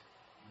us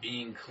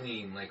being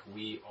clean, like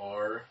we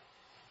are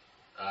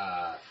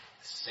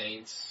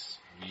saints,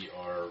 we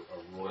are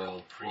a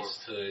royal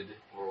priesthood,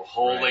 We're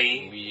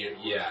holy. right?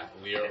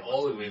 We are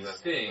all of these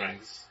things,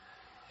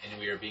 right. and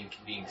we are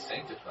being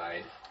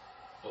sanctified,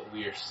 but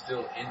we are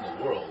still in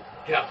the world.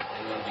 Yeah.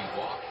 And when we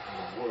walk in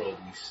the world,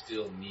 we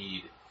still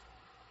need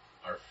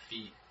our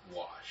feet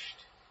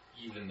washed,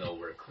 even though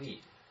we're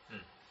clean.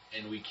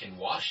 And we can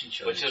wash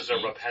each other's Which is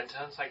feet. a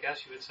repentance, I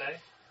guess you would say.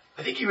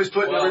 I think he was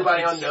putting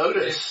everybody on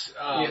notice.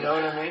 You know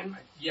what I mean?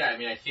 Yeah, I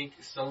mean, I think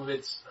some of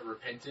it's a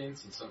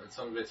repentance, and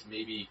some of it's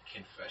maybe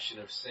confession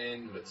of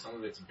sin, but some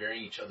of it's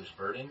bearing each other's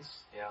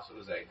burdens. Yeah. So it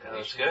was that Yeah,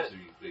 that's Galatians,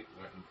 good. we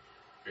went and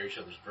bear each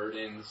other's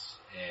burdens,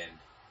 and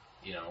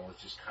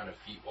it's just kind of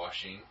feet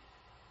washing,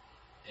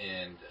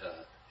 and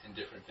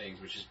different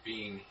things, which is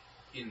being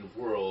in the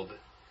world.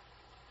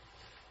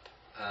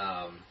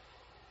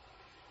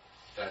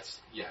 That's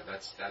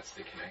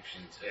the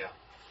connection to. Yeah.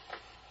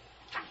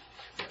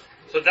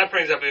 So that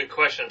brings up a good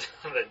question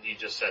that you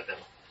just said then,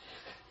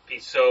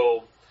 Pete.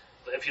 So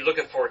if you look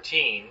at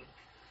 14,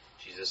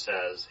 Jesus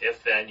says,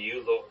 if then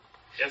you,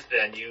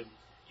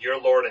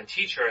 your Lord and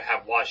teacher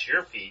have washed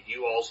your feet,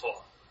 you also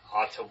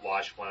ought to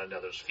wash one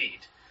another's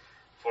feet.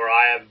 For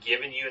I have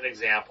given you an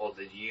example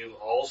that you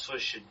also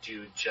should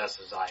do just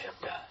as I have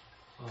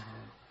done.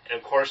 And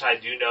of course I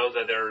do know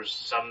that there's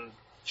some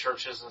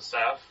churches and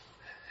stuff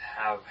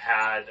have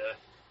had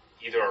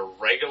either a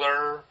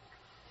regular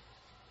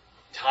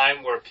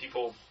time where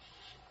people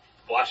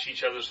wash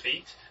each other's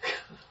feet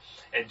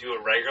and do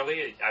it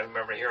regularly. I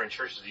remember hearing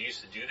churches that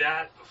used to do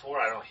that before.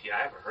 I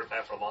haven't heard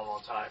that for a long,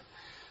 long time.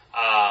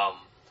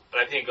 But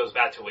I think it goes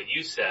back to what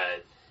you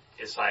said.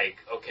 It's like,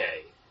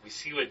 okay, we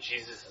see what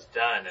Jesus has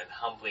done in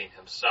humbling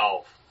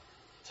himself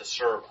to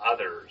serve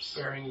others.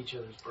 Bearing each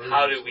other's burdens.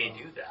 How do we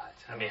do that?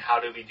 I mean, how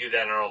do we do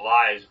that in our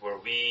lives where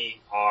we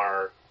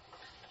are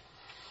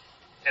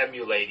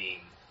emulating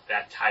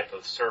that type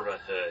of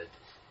servanthood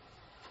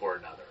for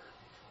another?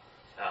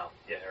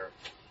 Yeah, Eric.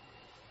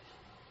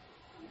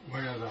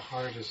 One of the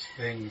hardest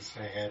things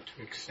I had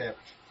to accept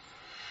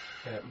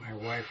that my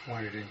wife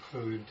wanted to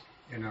include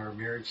in our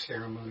marriage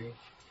ceremony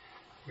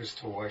was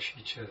to wash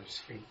each other's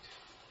feet.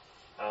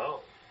 Oh.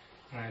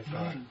 And I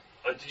thought,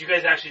 Did you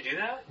guys actually do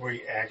that?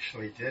 we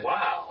actually did.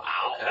 Wow.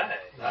 Okay.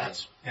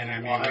 And I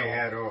mean, we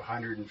had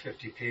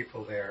 150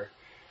 people there.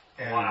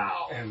 And,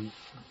 Wow. And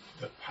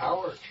the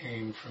power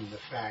came from the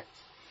fact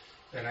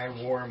that I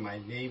wore my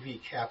Navy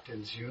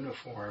captain's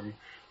uniform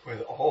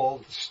with all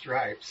the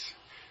stripes,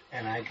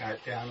 and I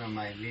got down on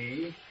my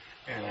knee,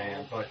 and I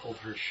unbuckled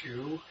her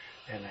shoe,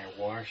 and I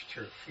washed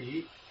her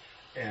feet,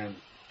 and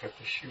put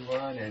the shoe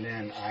on, and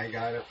then I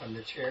got up on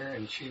the chair,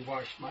 and she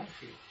washed my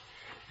feet.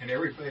 And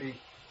everybody,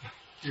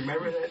 do you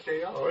remember that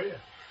day? Oh, yeah.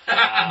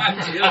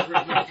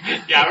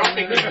 Yeah, I don't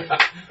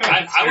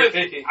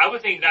think I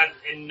would think that,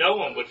 and no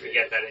one would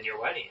forget that in your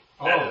wedding.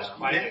 That is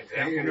quite an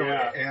example.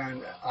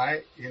 And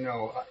I,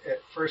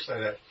 at first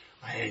I thought,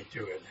 I ain't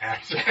doing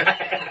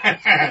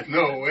that.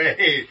 No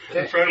way.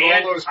 In front of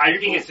all those people. I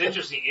think it's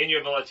interesting in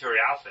your military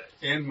outfit.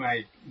 In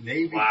my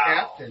Navy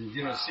captain,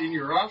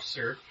 senior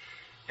officer,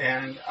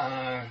 and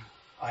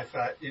I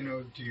thought, do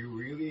you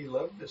really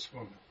love this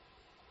woman?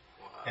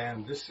 Wow.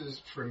 And this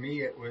is, for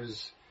me, it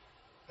was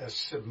a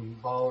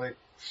symbolic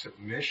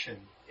submission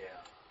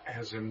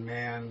as a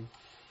man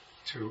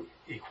to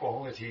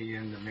equality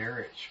in the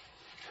marriage.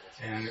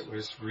 And it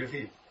was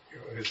really,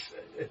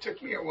 it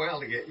took me a while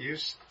to get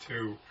used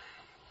to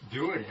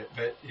doing it,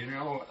 but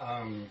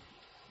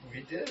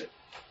we did it.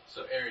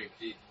 So Eric,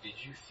 did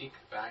you think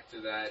back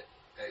to that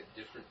at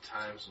different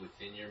times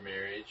within your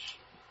marriage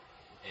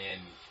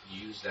and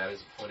use that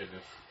as a point of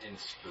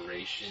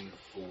inspiration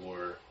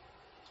for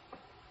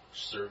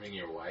serving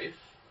your wife?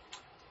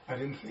 I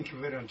didn't think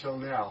of it until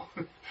now.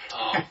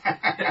 Oh.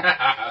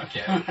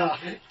 Okay.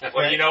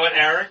 Well, you know what,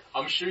 Eric?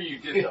 I'm sure you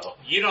did, though.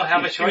 You don't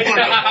have a choice anymore.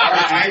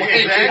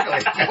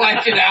 Exactly.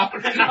 Blank it out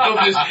of this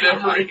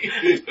memory.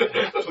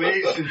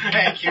 Please and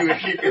thank you,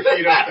 and keep your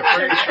feet off the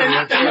furniture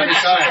every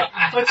time.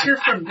 Let's hear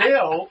from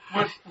Dale.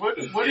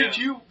 What did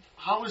you?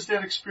 How was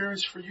that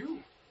experience for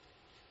you?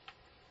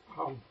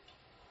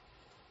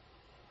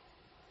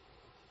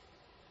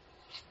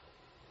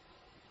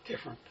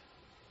 Different,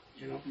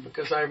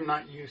 because I'm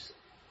not used.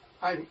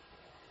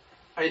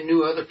 I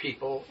knew other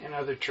people in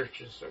other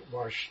churches that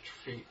washed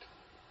feet,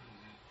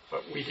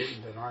 but we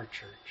didn't in our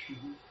church.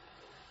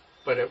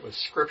 But it was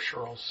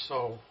scriptural,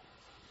 so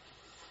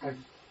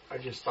I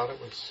just thought it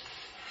was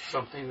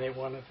something they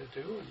wanted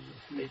to do,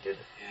 and they did it.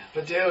 Yeah.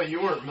 But Dale,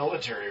 you weren't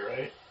military,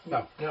 right?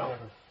 No. No.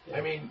 Yeah.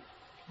 I mean,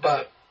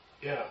 But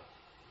yeah.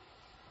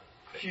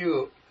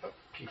 few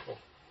people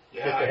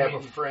Yeah, get to I have mean,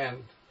 a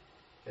friend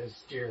as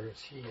dear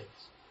as he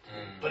is.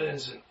 but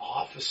as an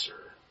officer,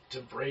 to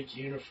break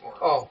uniform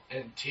Oh,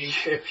 and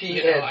take, if he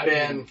you know, had I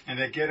been, mean, And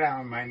to get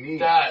on my knees.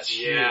 that's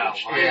huge. Yeah,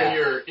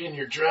 wow. In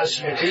your dress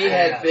if uniform. he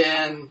had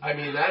been I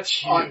mean, that's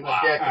huge. on the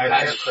deck of an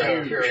That's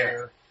aircraft huge.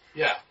 carrier,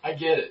 Yeah, I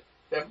get it.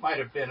 that might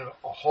have been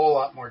a whole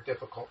lot more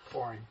difficult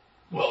for him.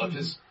 Well, if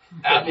his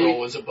admiral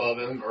was above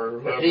him or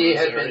whoever If he was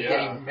had there, been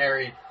getting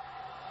married,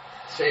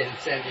 say in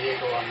San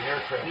Diego on the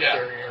aircraft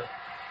carrier,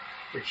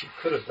 which he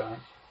could have done,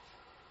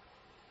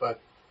 but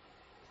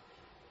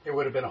it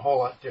would have been a whole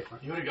lot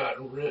different. you would have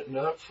gotten written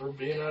up for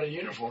being out of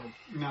uniform.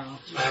 No.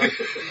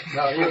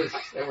 No,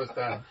 it was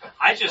done.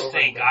 I just Over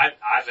think and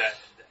I've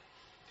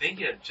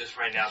thinking of just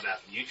right now that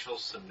mutual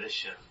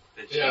submission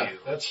that Yeah, you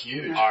that's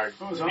huge. are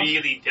That was awesome.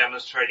 really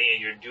demonstrating,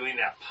 and you're doing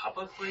that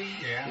publicly.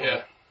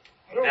 Yeah.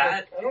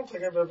 I don't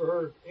think I've ever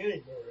heard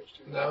any marriage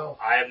do that. No.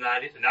 I have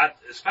not, not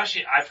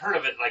especially. I've heard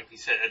of it, like you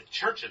said, at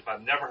churches, but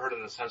I've never heard it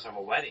in the sense of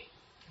a wedding.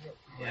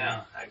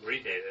 Yeah, I agree,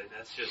 David.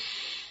 That's just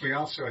We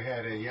also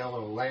had a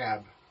yellow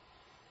lab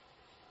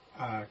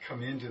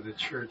come into the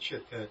church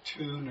at the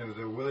tune of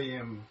the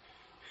William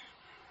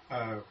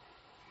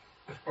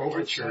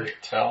overture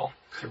Tell.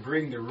 to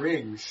bring the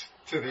rings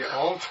to the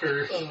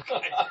altar.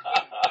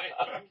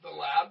 The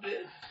lab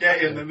did? Yeah,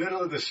 in the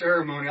middle of the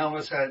ceremony, all of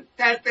a sudden,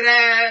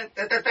 da-da-da,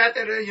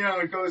 da-da-da-da-da, you know,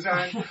 it goes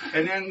on,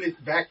 and then the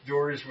back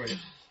doors went,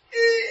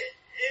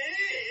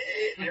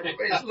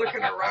 everybody's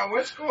looking around,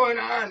 what's going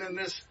on? And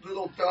this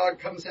little dog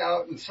comes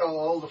out and saw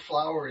all the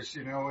flowers,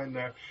 you know,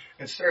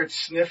 and starts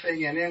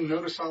sniffing, and then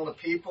notice all the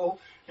people,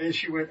 and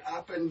she went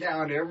up and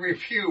down every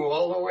pew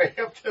all the way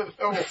up to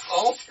the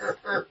altar.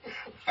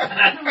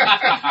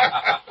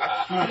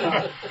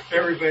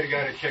 Everybody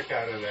got a kick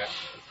out of that.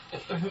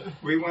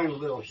 We want a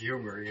little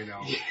humor, you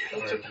know.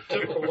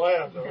 Typical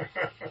lab, though.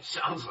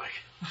 Sounds like.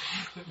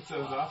 That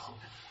was awesome.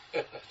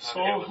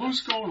 So who's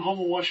going home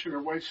and washing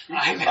their wife's feet?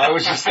 I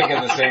was just thinking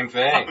the same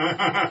thing.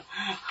 I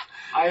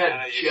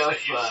had you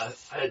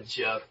I had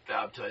Jeff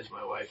baptize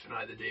my wife and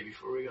I the day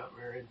before we got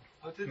married.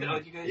 oh, did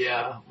you guys?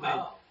 Yeah,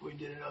 Wow. we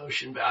did an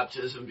ocean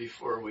baptism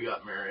before we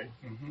got married,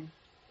 Mhm.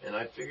 and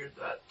I figured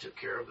that took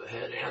care of the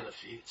head and the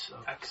feet. So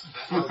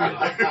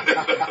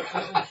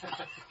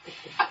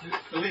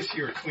At least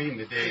you were clean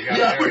the day you got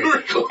yeah, we married.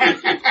 were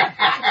clean.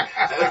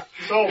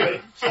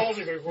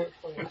 Salty, but weren't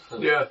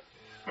clean. Yeah.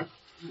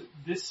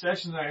 This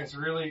session tonight has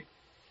really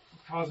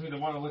caused me to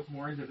want to look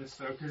more into this,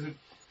 though, because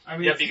I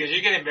mean, Yeah, because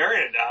you're getting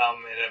married in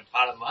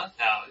about a month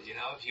now. You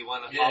know, if you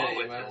want to follow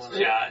with this,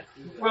 yeah.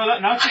 well,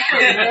 not just for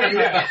the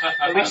marriage,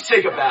 At least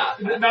take a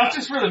bath. not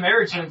just for the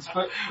marriage sense,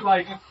 but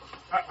like,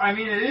 I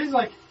mean, it is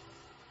like,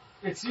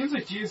 it seems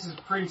like Jesus is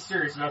pretty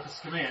serious about this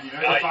command. You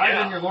know, if I,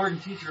 then your Lord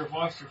and teacher, have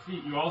washed your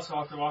feet, you also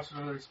have to wash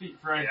one another's feet.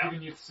 For I've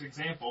given you this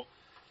example,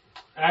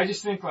 and I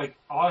just think like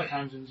a lot of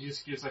times when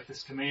Jesus gives like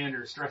this command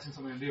or stressing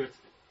something to do, it's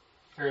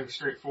fairly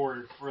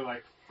straightforward. Or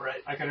like,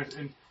 Right. I kind of,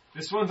 and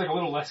this one's like a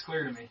little less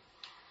clear to me.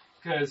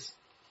 Because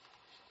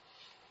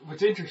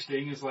what's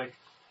interesting is like,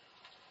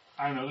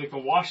 I don't know, like the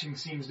washing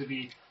seems to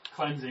be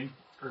cleansing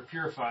or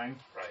purifying.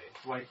 Right.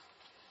 Like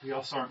we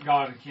also aren't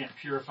God and can't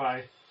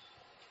purify.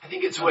 I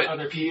think it's what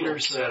Other Peter people,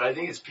 so- said. I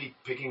think it's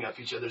picking up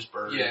each other's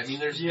burdens. Yeah, I mean,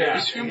 there's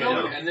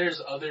humility. and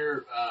there's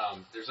other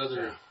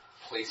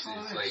places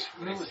like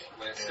when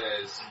it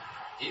says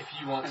if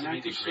you want to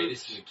be the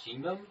greatest in the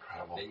kingdom,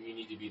 then you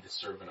need to be the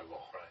servant of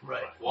all.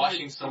 Right.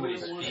 Washing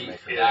somebody's feet,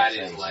 Yeah.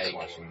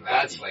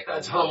 that's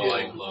That's a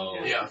humbling. low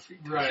Yeah.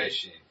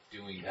 position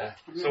doing Yeah.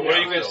 So what are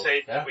you going to So-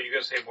 say? Yeah. Were you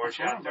going to say more,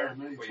 Chad? There?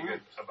 Were you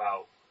good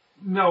about?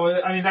 No,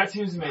 I mean that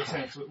seems to make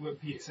sense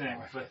what Pete's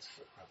saying, but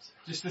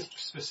just this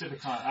specific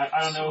comment.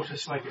 I don't know if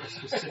it's like a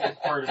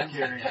specific part of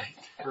carrying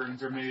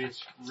burdens or maybe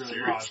it's really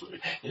broad.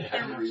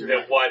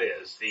 That what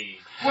is the?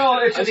 Well,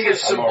 it's I just think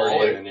it's I'm already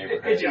symbolic. in the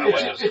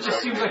neighborhood. it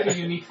just seems like a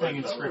unique thing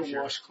in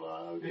Scripture. Wash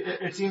cloud.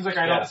 It seems like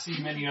I don't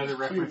see many other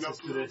references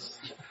to this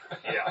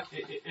Yeah.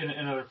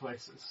 in other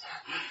places.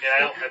 And I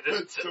don't.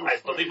 This I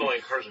believe only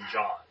occurs in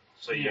John,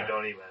 so you Yeah.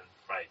 don't even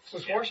right.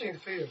 Was Yeah. washing the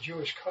feet a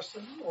Jewish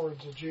custom, or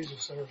did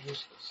Jesus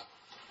introduce this?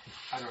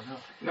 I don't know.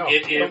 No,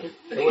 It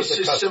It was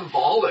just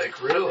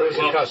symbolic, really. It was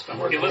a custom.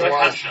 It was a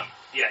custom.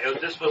 Yeah,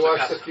 this to was a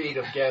wash the custom. feet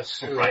of guests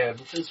who Right.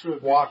 had It's really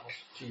walked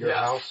to your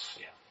Yeah. house,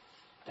 Yeah.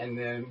 and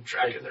then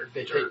Tracking their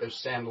they dirt. take their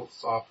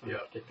sandals off and Yeah.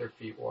 get their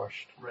feet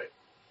washed.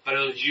 But it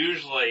was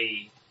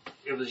usually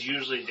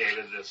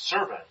David, the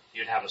servant.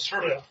 You'd have a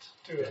servant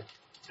Do that.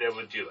 that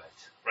would do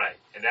it, right?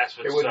 And that's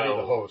what. It wouldn't so,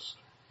 be the host.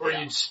 Or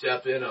Yeah. you'd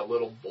step in a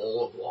little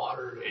bowl of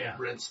water to Yeah.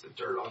 rinse the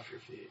dirt off your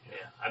feet. Yeah,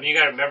 I mean you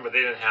got to remember they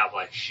didn't have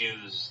like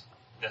shoes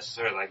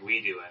necessarily like we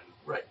do, and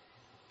Right.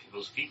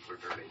 people's feet were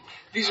dirty.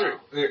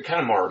 They're kind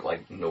of more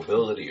like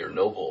nobility or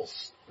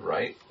nobles,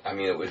 right? I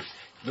mean, it was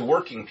the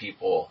working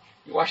people.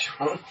 You wash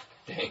your own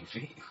dang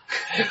feet.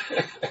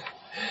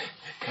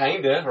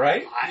 Kinda,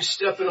 right? You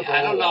step in a bowl.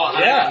 I don't know.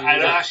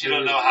 I actually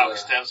don't know how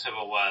extensive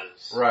it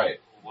was. Right.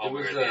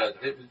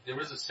 There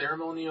was a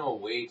ceremonial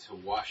way to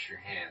wash your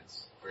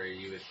hands where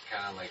you would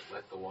kind of like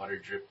let the water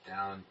drip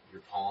down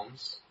your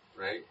palms,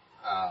 right?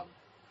 And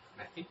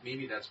I think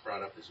maybe that's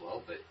brought up as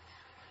well, but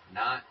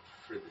not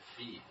for the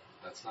feet.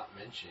 That's not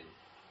mentioned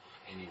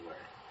anywhere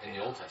in the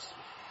Old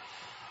Testament.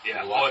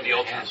 Yeah, in the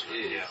Old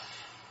Testament, yeah.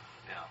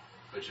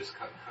 But just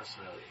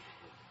customarily.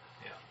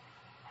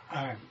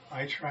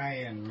 I try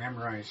and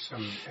memorize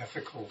some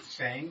ethical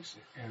sayings,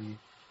 and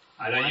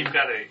I know you've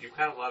got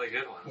a lot of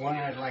good ones. One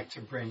I'd like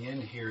to bring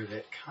in here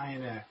that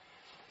kind of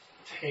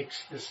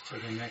takes this to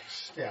the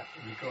next step,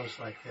 and it goes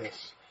like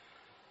this.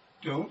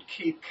 Don't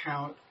keep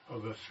count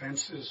of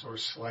offenses or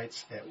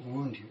slights that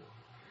wound you,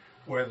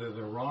 whether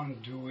the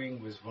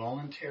wrongdoing was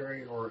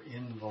voluntary or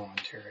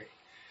involuntary.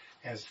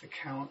 As the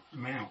count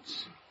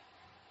mounts,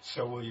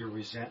 so will your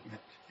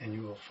resentment, and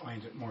you will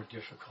find it more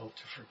difficult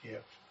to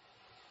forgive.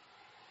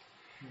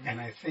 Mm-hmm.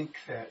 And I think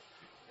that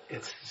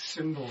it's the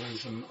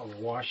symbolism of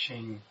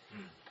washing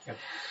a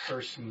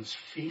person's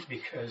feet,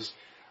 because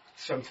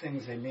some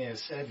things they may have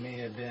said may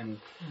have been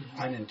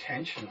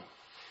unintentional,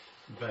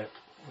 but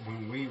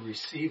when we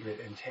receive it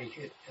and take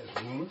it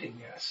as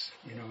wounding us,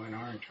 in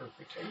our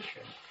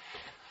interpretation,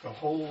 the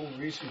whole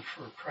reason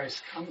for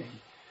Christ's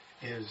coming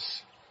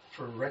is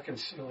for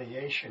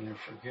reconciliation and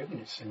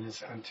forgiveness, and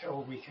it's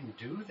until we can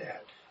do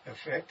that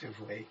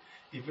effectively,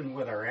 even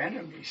with our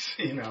enemies,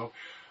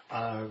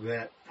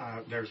 that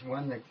there's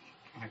one that,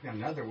 like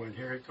another one,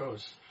 here it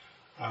goes.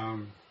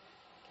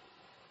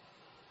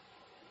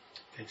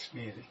 Takes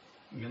me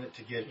a minute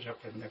to get it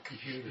up in the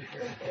computer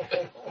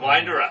here.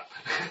 Wind her up.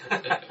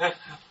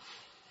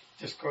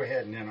 Just go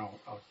ahead and then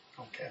I'll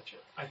catch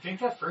it. I think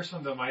that first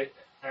one though might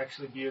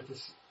actually be what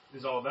this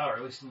is all about, or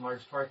at least in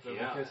large part though.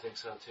 Yeah, because, I think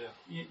so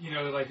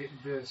too. Like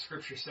the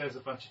scripture says a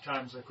bunch of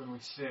times, like when we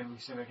sin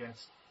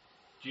against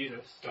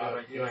Jesus.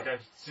 Like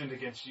I've sinned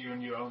against you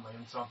and you only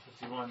in Psalm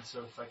 51.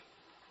 So it's like,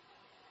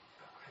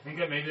 I think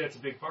that maybe that's a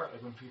big part.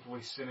 Like when people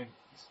sin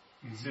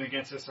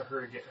against us or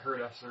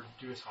hurt us or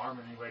do us harm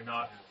in any way,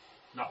 not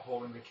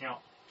holding the count.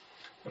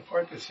 The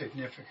part that's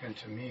significant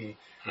to me,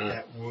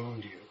 that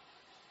wound you.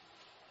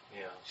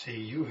 Yeah. See,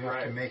 you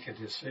have to make a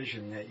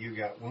decision that you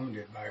got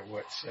wounded by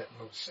what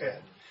was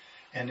said.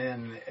 And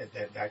then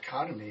the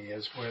dichotomy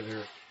is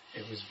whether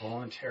it was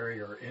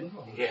voluntary or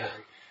involuntary. Yeah.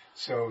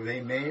 So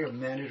they may have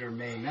meant it or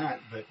may not,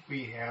 but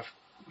we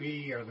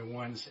are the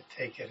ones that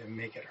take it and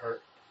make it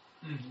hurt.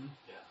 Mm-hmm.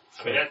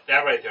 Yeah. I mean,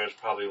 that right there is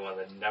probably one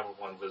of the number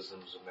one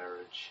wisdoms of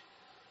marriage.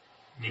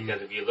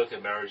 Because if you look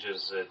at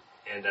marriages that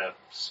end up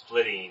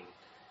splitting,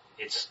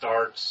 it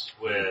starts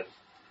with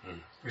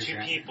two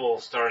people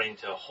starting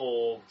to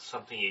hold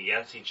something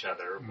against each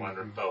other, one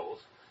or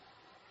both.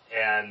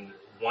 And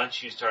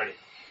once you start,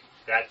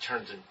 that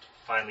turns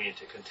finally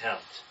into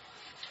contempt.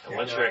 And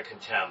once you're at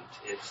contempt,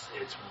 it's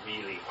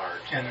really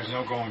hard. And there's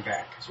no going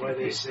back. That's why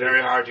they say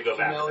very hard to go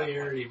back.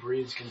 Familiarity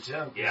breeds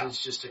contempt. Yeah.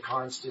 It's just a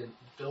constant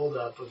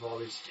build-up of all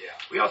these. Yeah.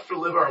 We have to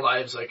live our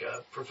lives like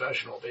a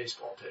professional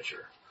baseball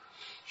pitcher.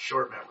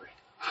 Short memory.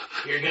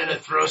 You're gonna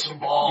throw some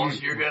balls.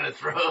 You're gonna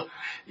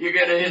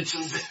hit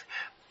some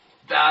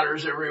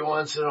batters every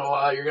once in a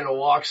while. You're gonna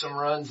walk some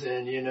runs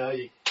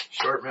in.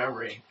 Short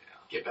memory.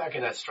 Get back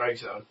in that strike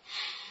zone.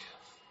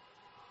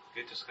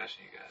 Good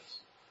discussion, you guys.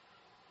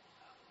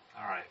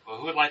 All right. Well,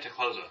 who would like to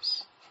close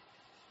us?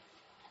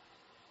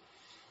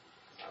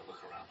 I'll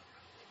look around.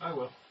 I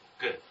will.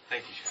 Good.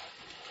 Thank you,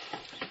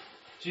 Chad.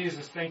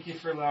 Jesus, thank you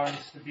for allowing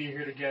us to be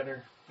here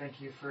together.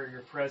 Thank you for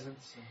your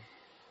presence and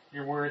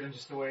your word and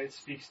just the way it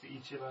speaks to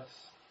each of us.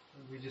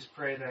 And we just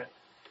pray that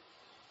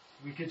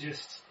we could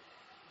just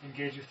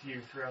engage with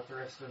you throughout the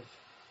rest of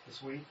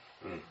this week.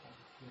 We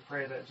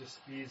pray that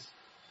just these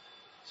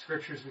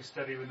scriptures we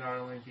study would not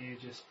only be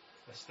just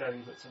a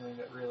study, but something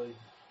that really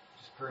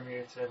just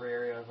permeates every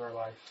area of our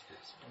life.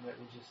 And that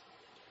we just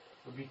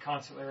would be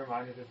constantly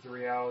reminded of the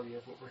reality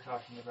of what we're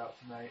talking about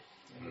tonight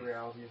and the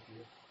reality of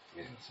you.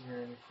 And it's in your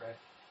name we pray.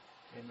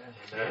 Amen.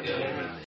 Amen.